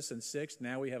 service and 6.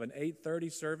 Now we have an 8:30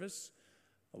 service,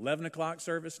 11 o'clock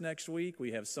service next week.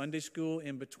 We have Sunday school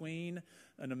in between,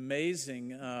 an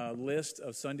amazing list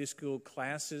of Sunday school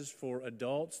classes for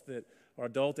adults that our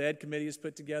adult ed committee has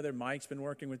put together. Mike's been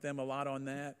working with them a lot on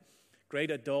that. Great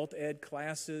adult ed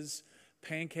classes,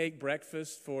 pancake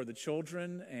breakfast for the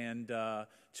children and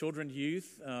children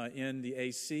youth in the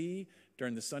AC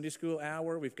during the Sunday school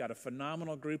hour. We've got a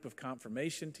phenomenal group of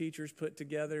confirmation teachers put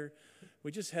together.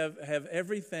 We just have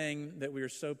everything that we are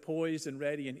so poised and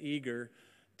ready and eager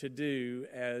to do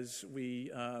as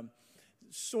we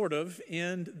sort of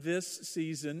end this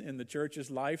season in the church's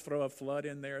life. Throw a flood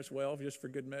in there as well, just for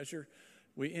good measure.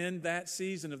 We end that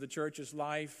season of the church's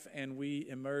life and we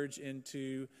emerge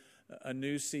into a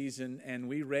new season, and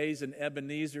we raise an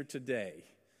Ebenezer today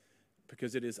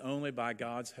because it is only by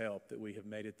God's help that we have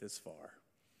made it this far.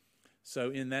 So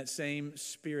in that same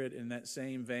spirit, in that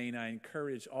same vein, I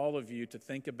encourage all of you to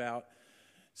think about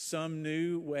some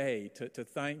new way to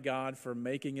thank God for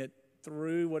making it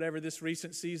through whatever this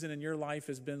recent season in your life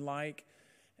has been like,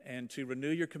 and to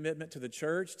renew your commitment to the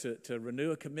church, to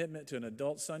renew a commitment to an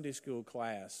adult Sunday school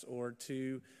class, or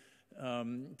to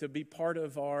be part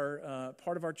of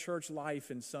our church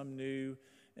life in some new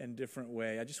and different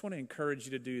way. I just want to encourage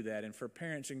you to do that, and for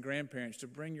parents and grandparents to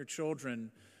bring your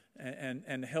children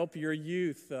and help your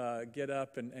youth get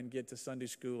up and get to Sunday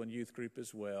school and youth group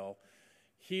as well.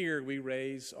 Here we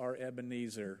raise our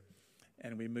Ebenezer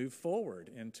and we move forward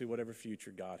into whatever future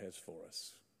God has for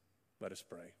us. Let us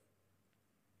pray.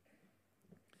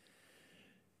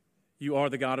 You are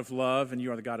the God of love and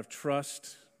you are the God of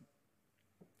trust.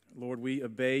 Lord, we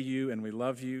obey you and we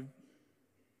love you.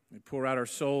 We pour out our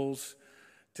souls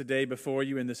today before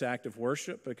you in this act of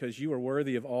worship because you are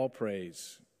worthy of all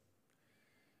praise.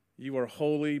 You are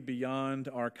holy beyond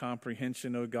our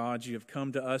comprehension, O God. You have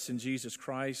come to us in Jesus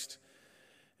Christ,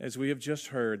 as we have just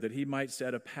heard, that he might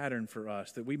set a pattern for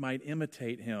us, that we might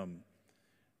imitate him.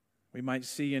 We might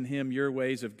see in him your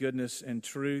ways of goodness and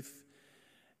truth,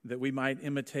 that we might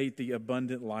imitate the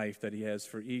abundant life that he has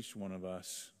for each one of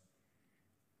us.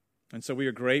 And so we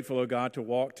are grateful, O God, to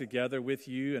walk together with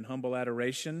you in humble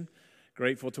adoration,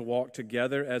 grateful to walk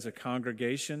together as a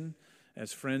congregation,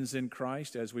 as friends in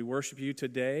Christ, as we worship you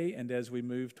today and as we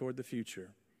move toward the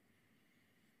future.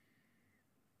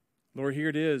 Lord, here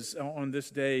it is on this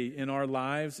day in our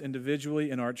lives, individually,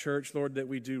 in our church, Lord, that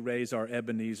we do raise our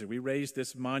Ebenezer. We raise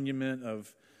this monument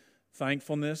of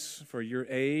thankfulness for your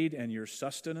aid and your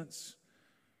sustenance.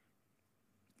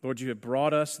 Lord, you have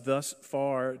brought us thus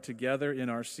far together in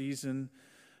our season,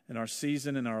 in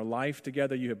our life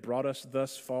together. You have brought us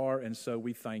thus far, and so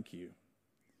we thank you.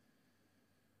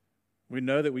 We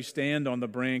know that we stand on the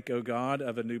brink, O God,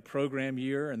 of a new program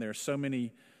year, and there are so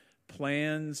many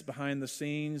plans behind the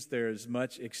scenes. There's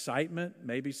much excitement,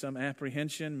 maybe some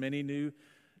apprehension, many new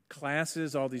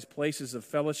classes, all these places of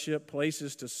fellowship,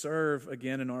 places to serve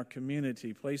again in our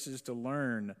community, places to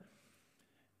learn,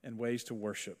 and ways to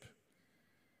worship.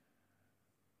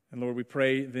 And Lord, we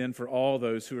pray then for all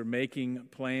those who are making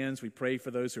plans. We pray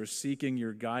for those who are seeking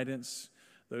your guidance,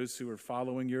 those who are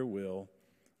following your will.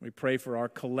 We pray for our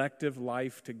collective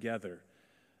life together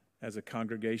as a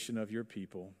congregation of your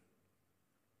people.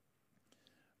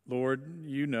 Lord,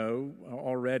 you know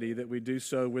already that we do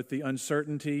so with the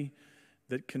uncertainty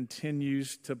that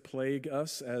continues to plague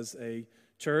us as a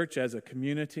church, as a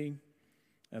community,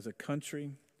 as a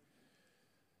country.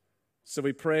 So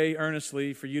we pray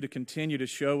earnestly for you to continue to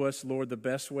show us, Lord, the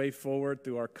best way forward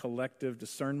through our collective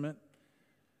discernment.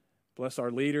 Bless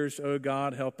our leaders, O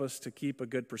God. Help us to keep a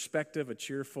good perspective, a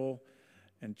cheerful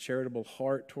and charitable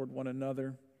heart toward one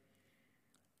another.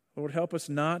 Lord, help us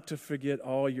not to forget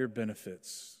all your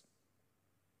benefits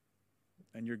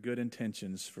and your good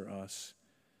intentions for us.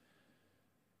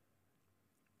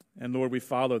 And Lord, we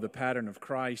follow the pattern of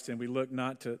Christ, and we look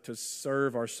not to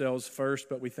serve ourselves first,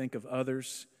 but we think of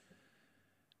others.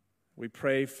 We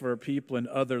pray for people in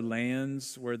other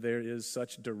lands where there is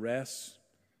such duress,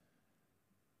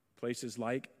 places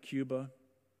like Cuba,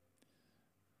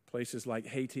 places like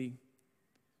Haiti.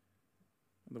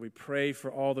 We pray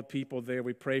for all the people there.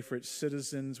 We pray for its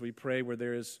citizens. We pray where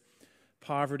there is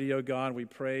poverty, O God. We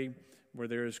pray where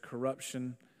there is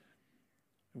corruption.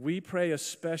 We pray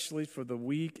especially for the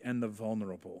weak and the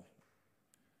vulnerable,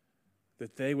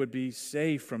 that they would be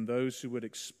safe from those who would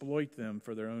exploit them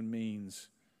for their own means.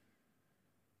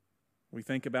 We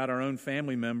think about our own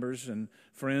family members and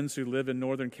friends who live in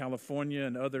Northern California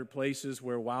and other places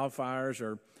where wildfires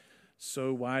are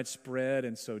so widespread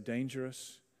and so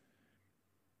dangerous.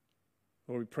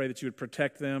 Lord, we pray that you would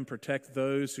protect them, protect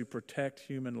those who protect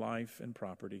human life and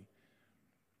property.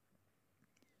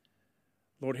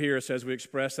 Lord, hear us as we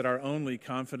express that our only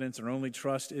confidence, our only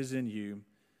trust is in you.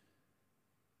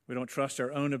 We don't trust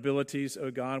our own abilities,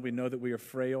 O God. We know that we are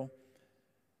frail.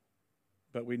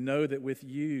 But we know that with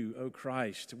you, O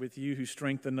Christ, with you who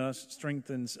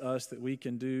strengthens us, that we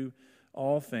can do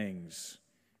all things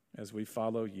as we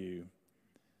follow you.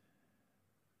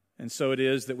 And so it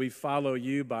is that we follow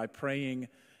you by praying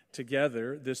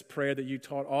together this prayer that you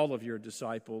taught all of your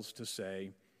disciples to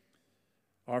say,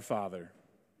 Our Father,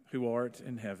 who art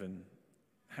in heaven,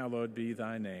 hallowed be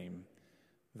thy name.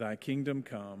 Thy kingdom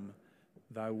come,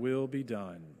 thy will be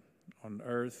done, on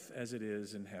earth as it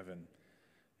is in heaven.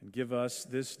 And give us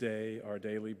this day our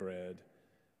daily bread,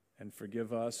 and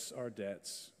forgive us our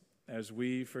debts as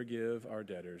we forgive our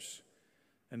debtors.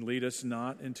 And lead us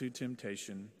not into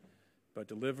temptation, but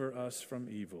deliver us from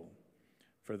evil.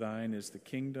 For thine is the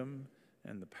kingdom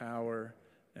and the power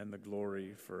and the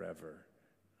glory forever.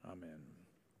 Amen.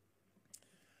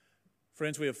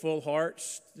 Friends, we have full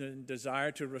hearts and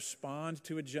desire to respond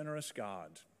to a generous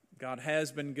God. God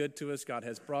has been good to us. God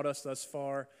has brought us thus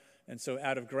far. And so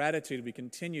out of gratitude, we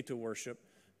continue to worship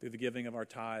through the giving of our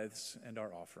tithes and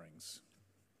our offerings.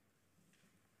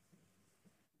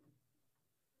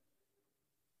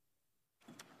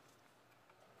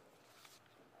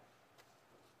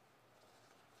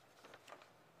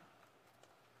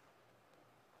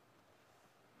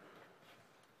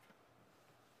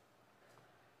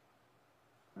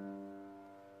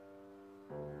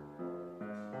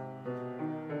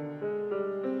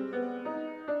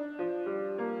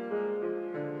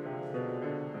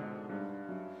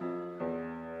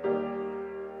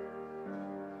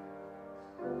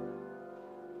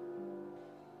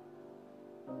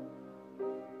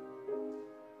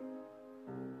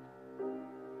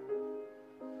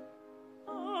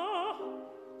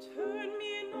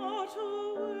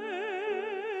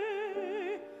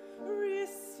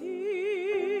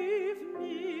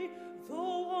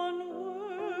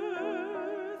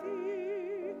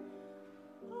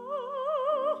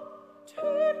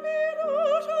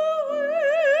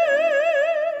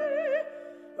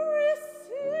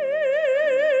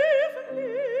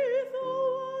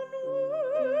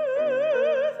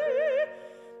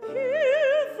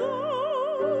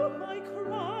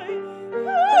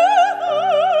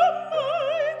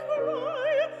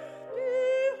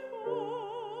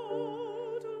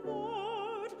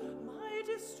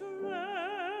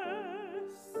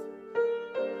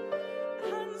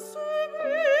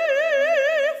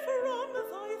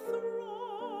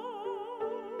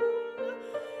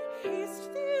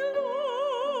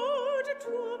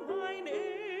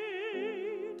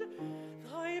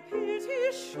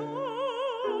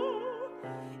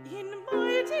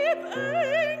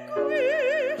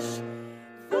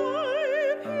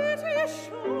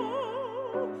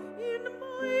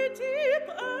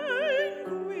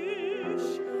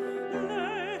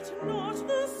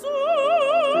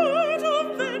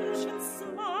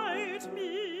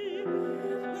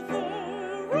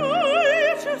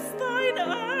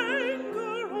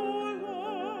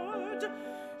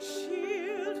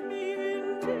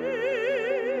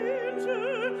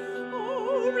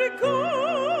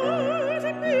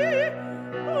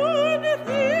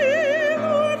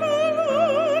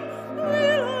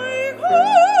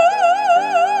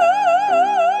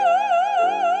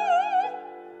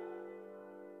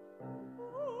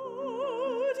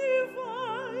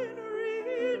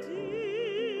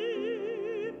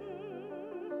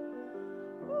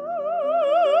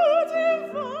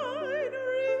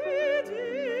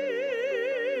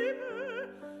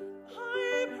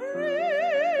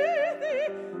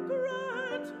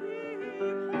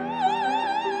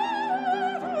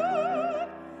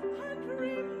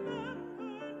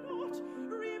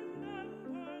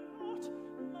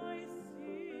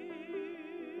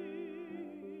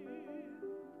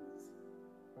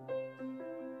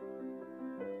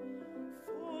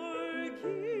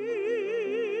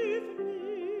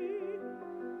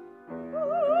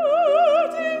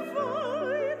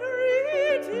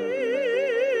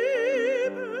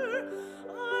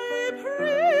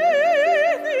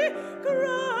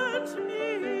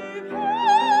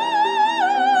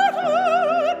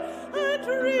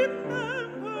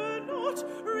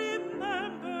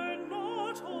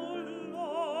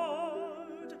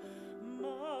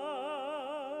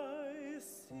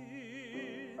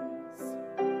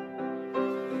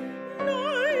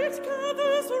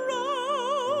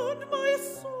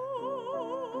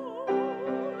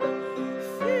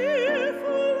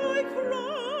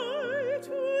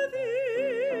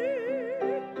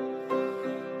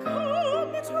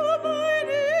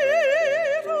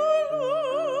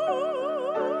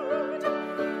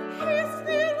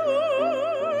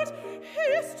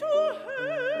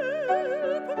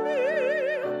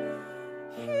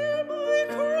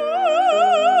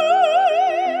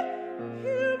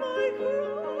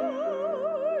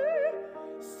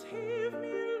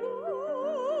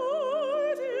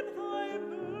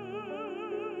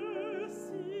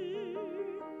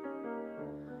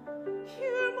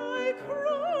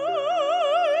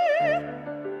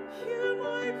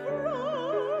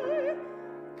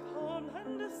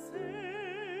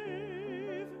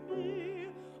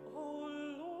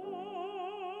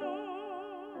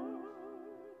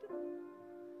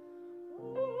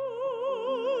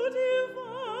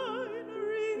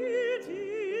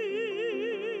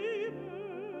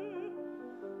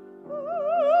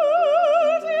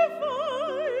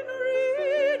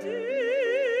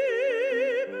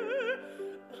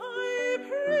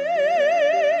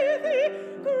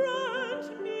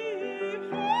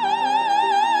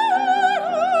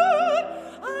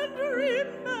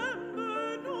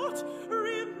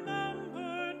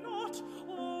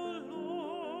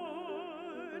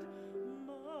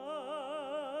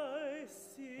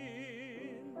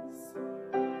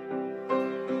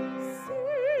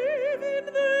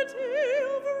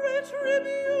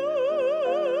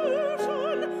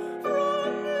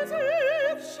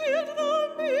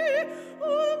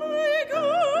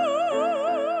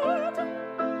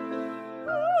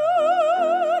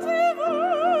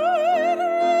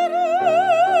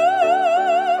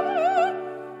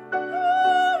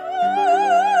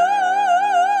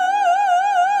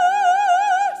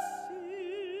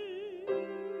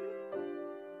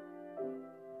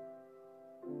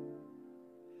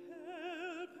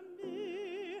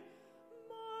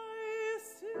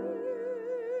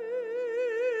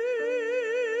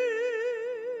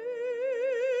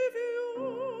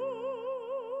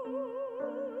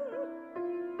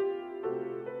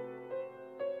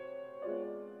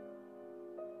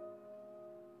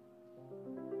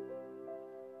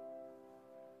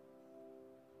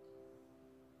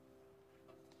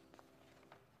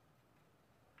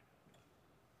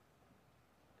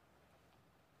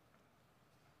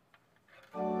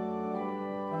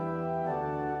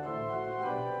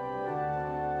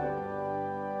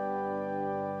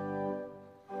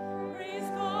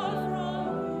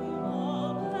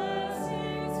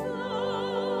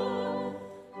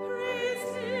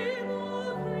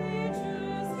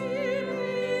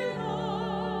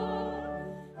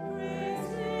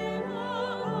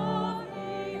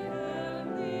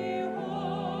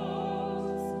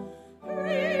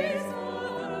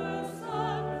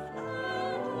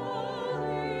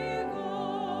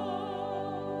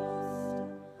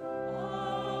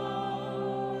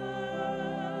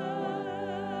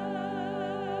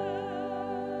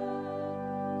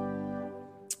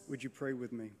 Would you pray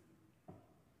with me?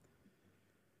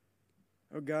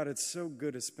 Oh God, it's so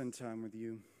good to spend time with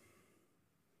you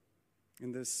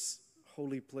in this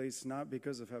holy place, not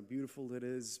because of how beautiful it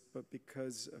is, but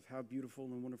because of how beautiful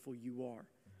and wonderful you are.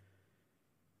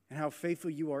 And how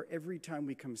faithful you are every time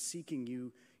we come seeking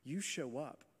you, you show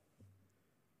up.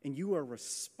 And you are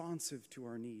responsive to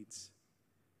our needs.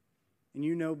 And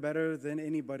you know better than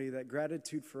anybody that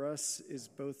gratitude for us is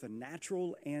both a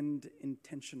natural and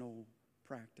intentional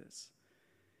practice.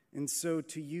 And so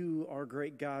to you, our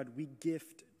great God, we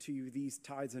gift to you these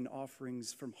tithes and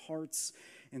offerings from hearts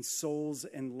and souls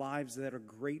and lives that are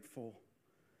grateful.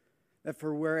 That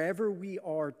for wherever we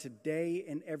are today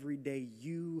and every day,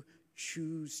 you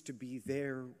choose to be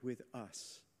there with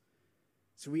us.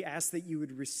 So we ask that you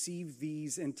would receive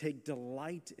these and take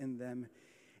delight in them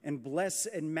and bless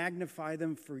and magnify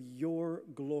them for your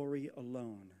glory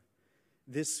alone.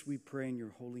 This we pray in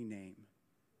your holy name.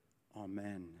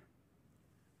 Amen.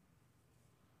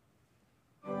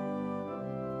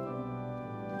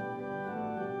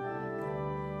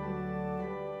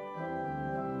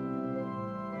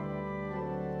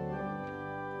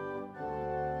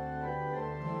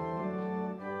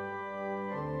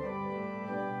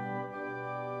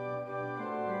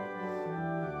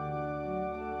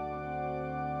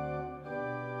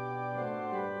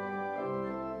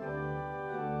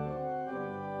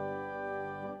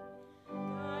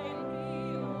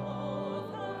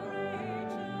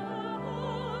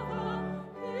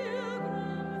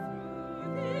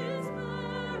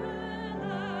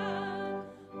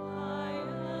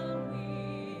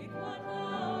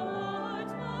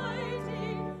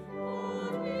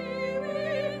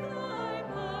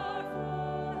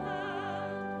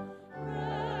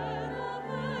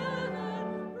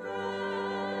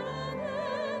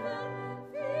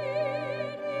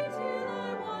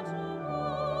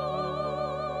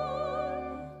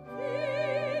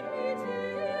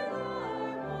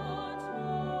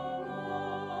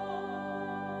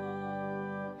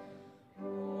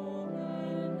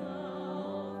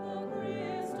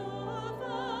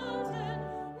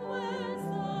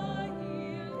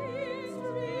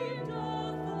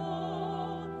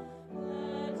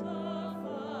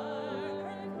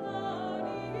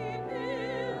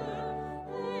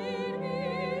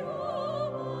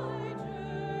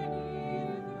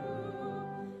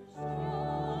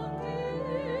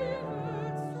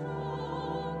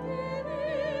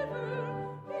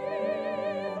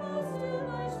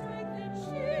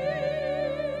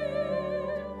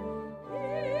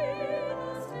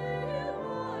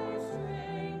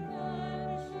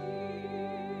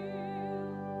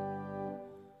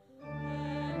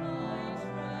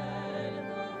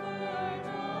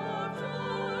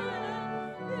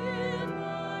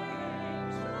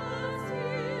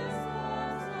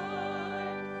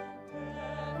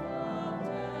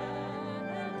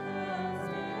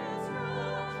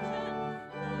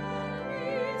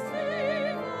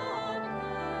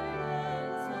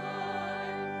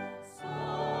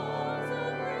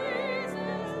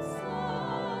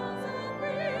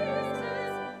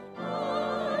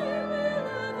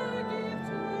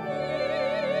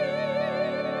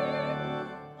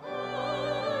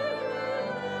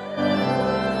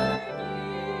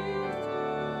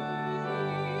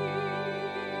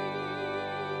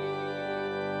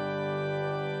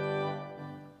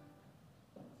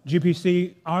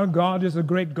 GPC, our God is a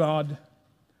great God.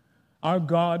 Our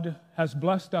God has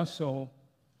blessed us so.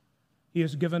 He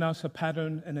has given us a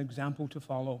pattern, an example to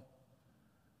follow.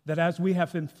 That as we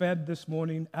have been fed this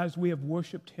morning, as we have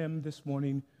worshiped Him this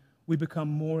morning, we become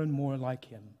more and more like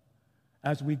Him.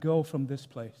 As we go from this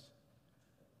place,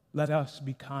 let us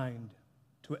be kind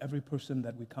to every person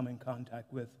that we come in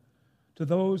contact with. To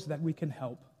those that we can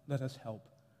help, let us help.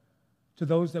 To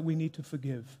those that we need to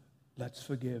forgive, let's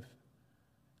forgive.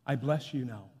 I bless you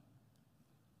now.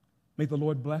 May the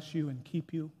Lord bless you and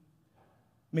keep you.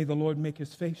 May the Lord make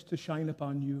His face to shine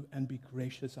upon you and be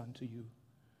gracious unto you.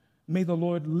 May the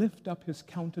Lord lift up His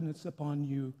countenance upon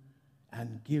you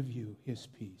and give you His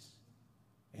peace.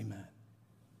 Amen.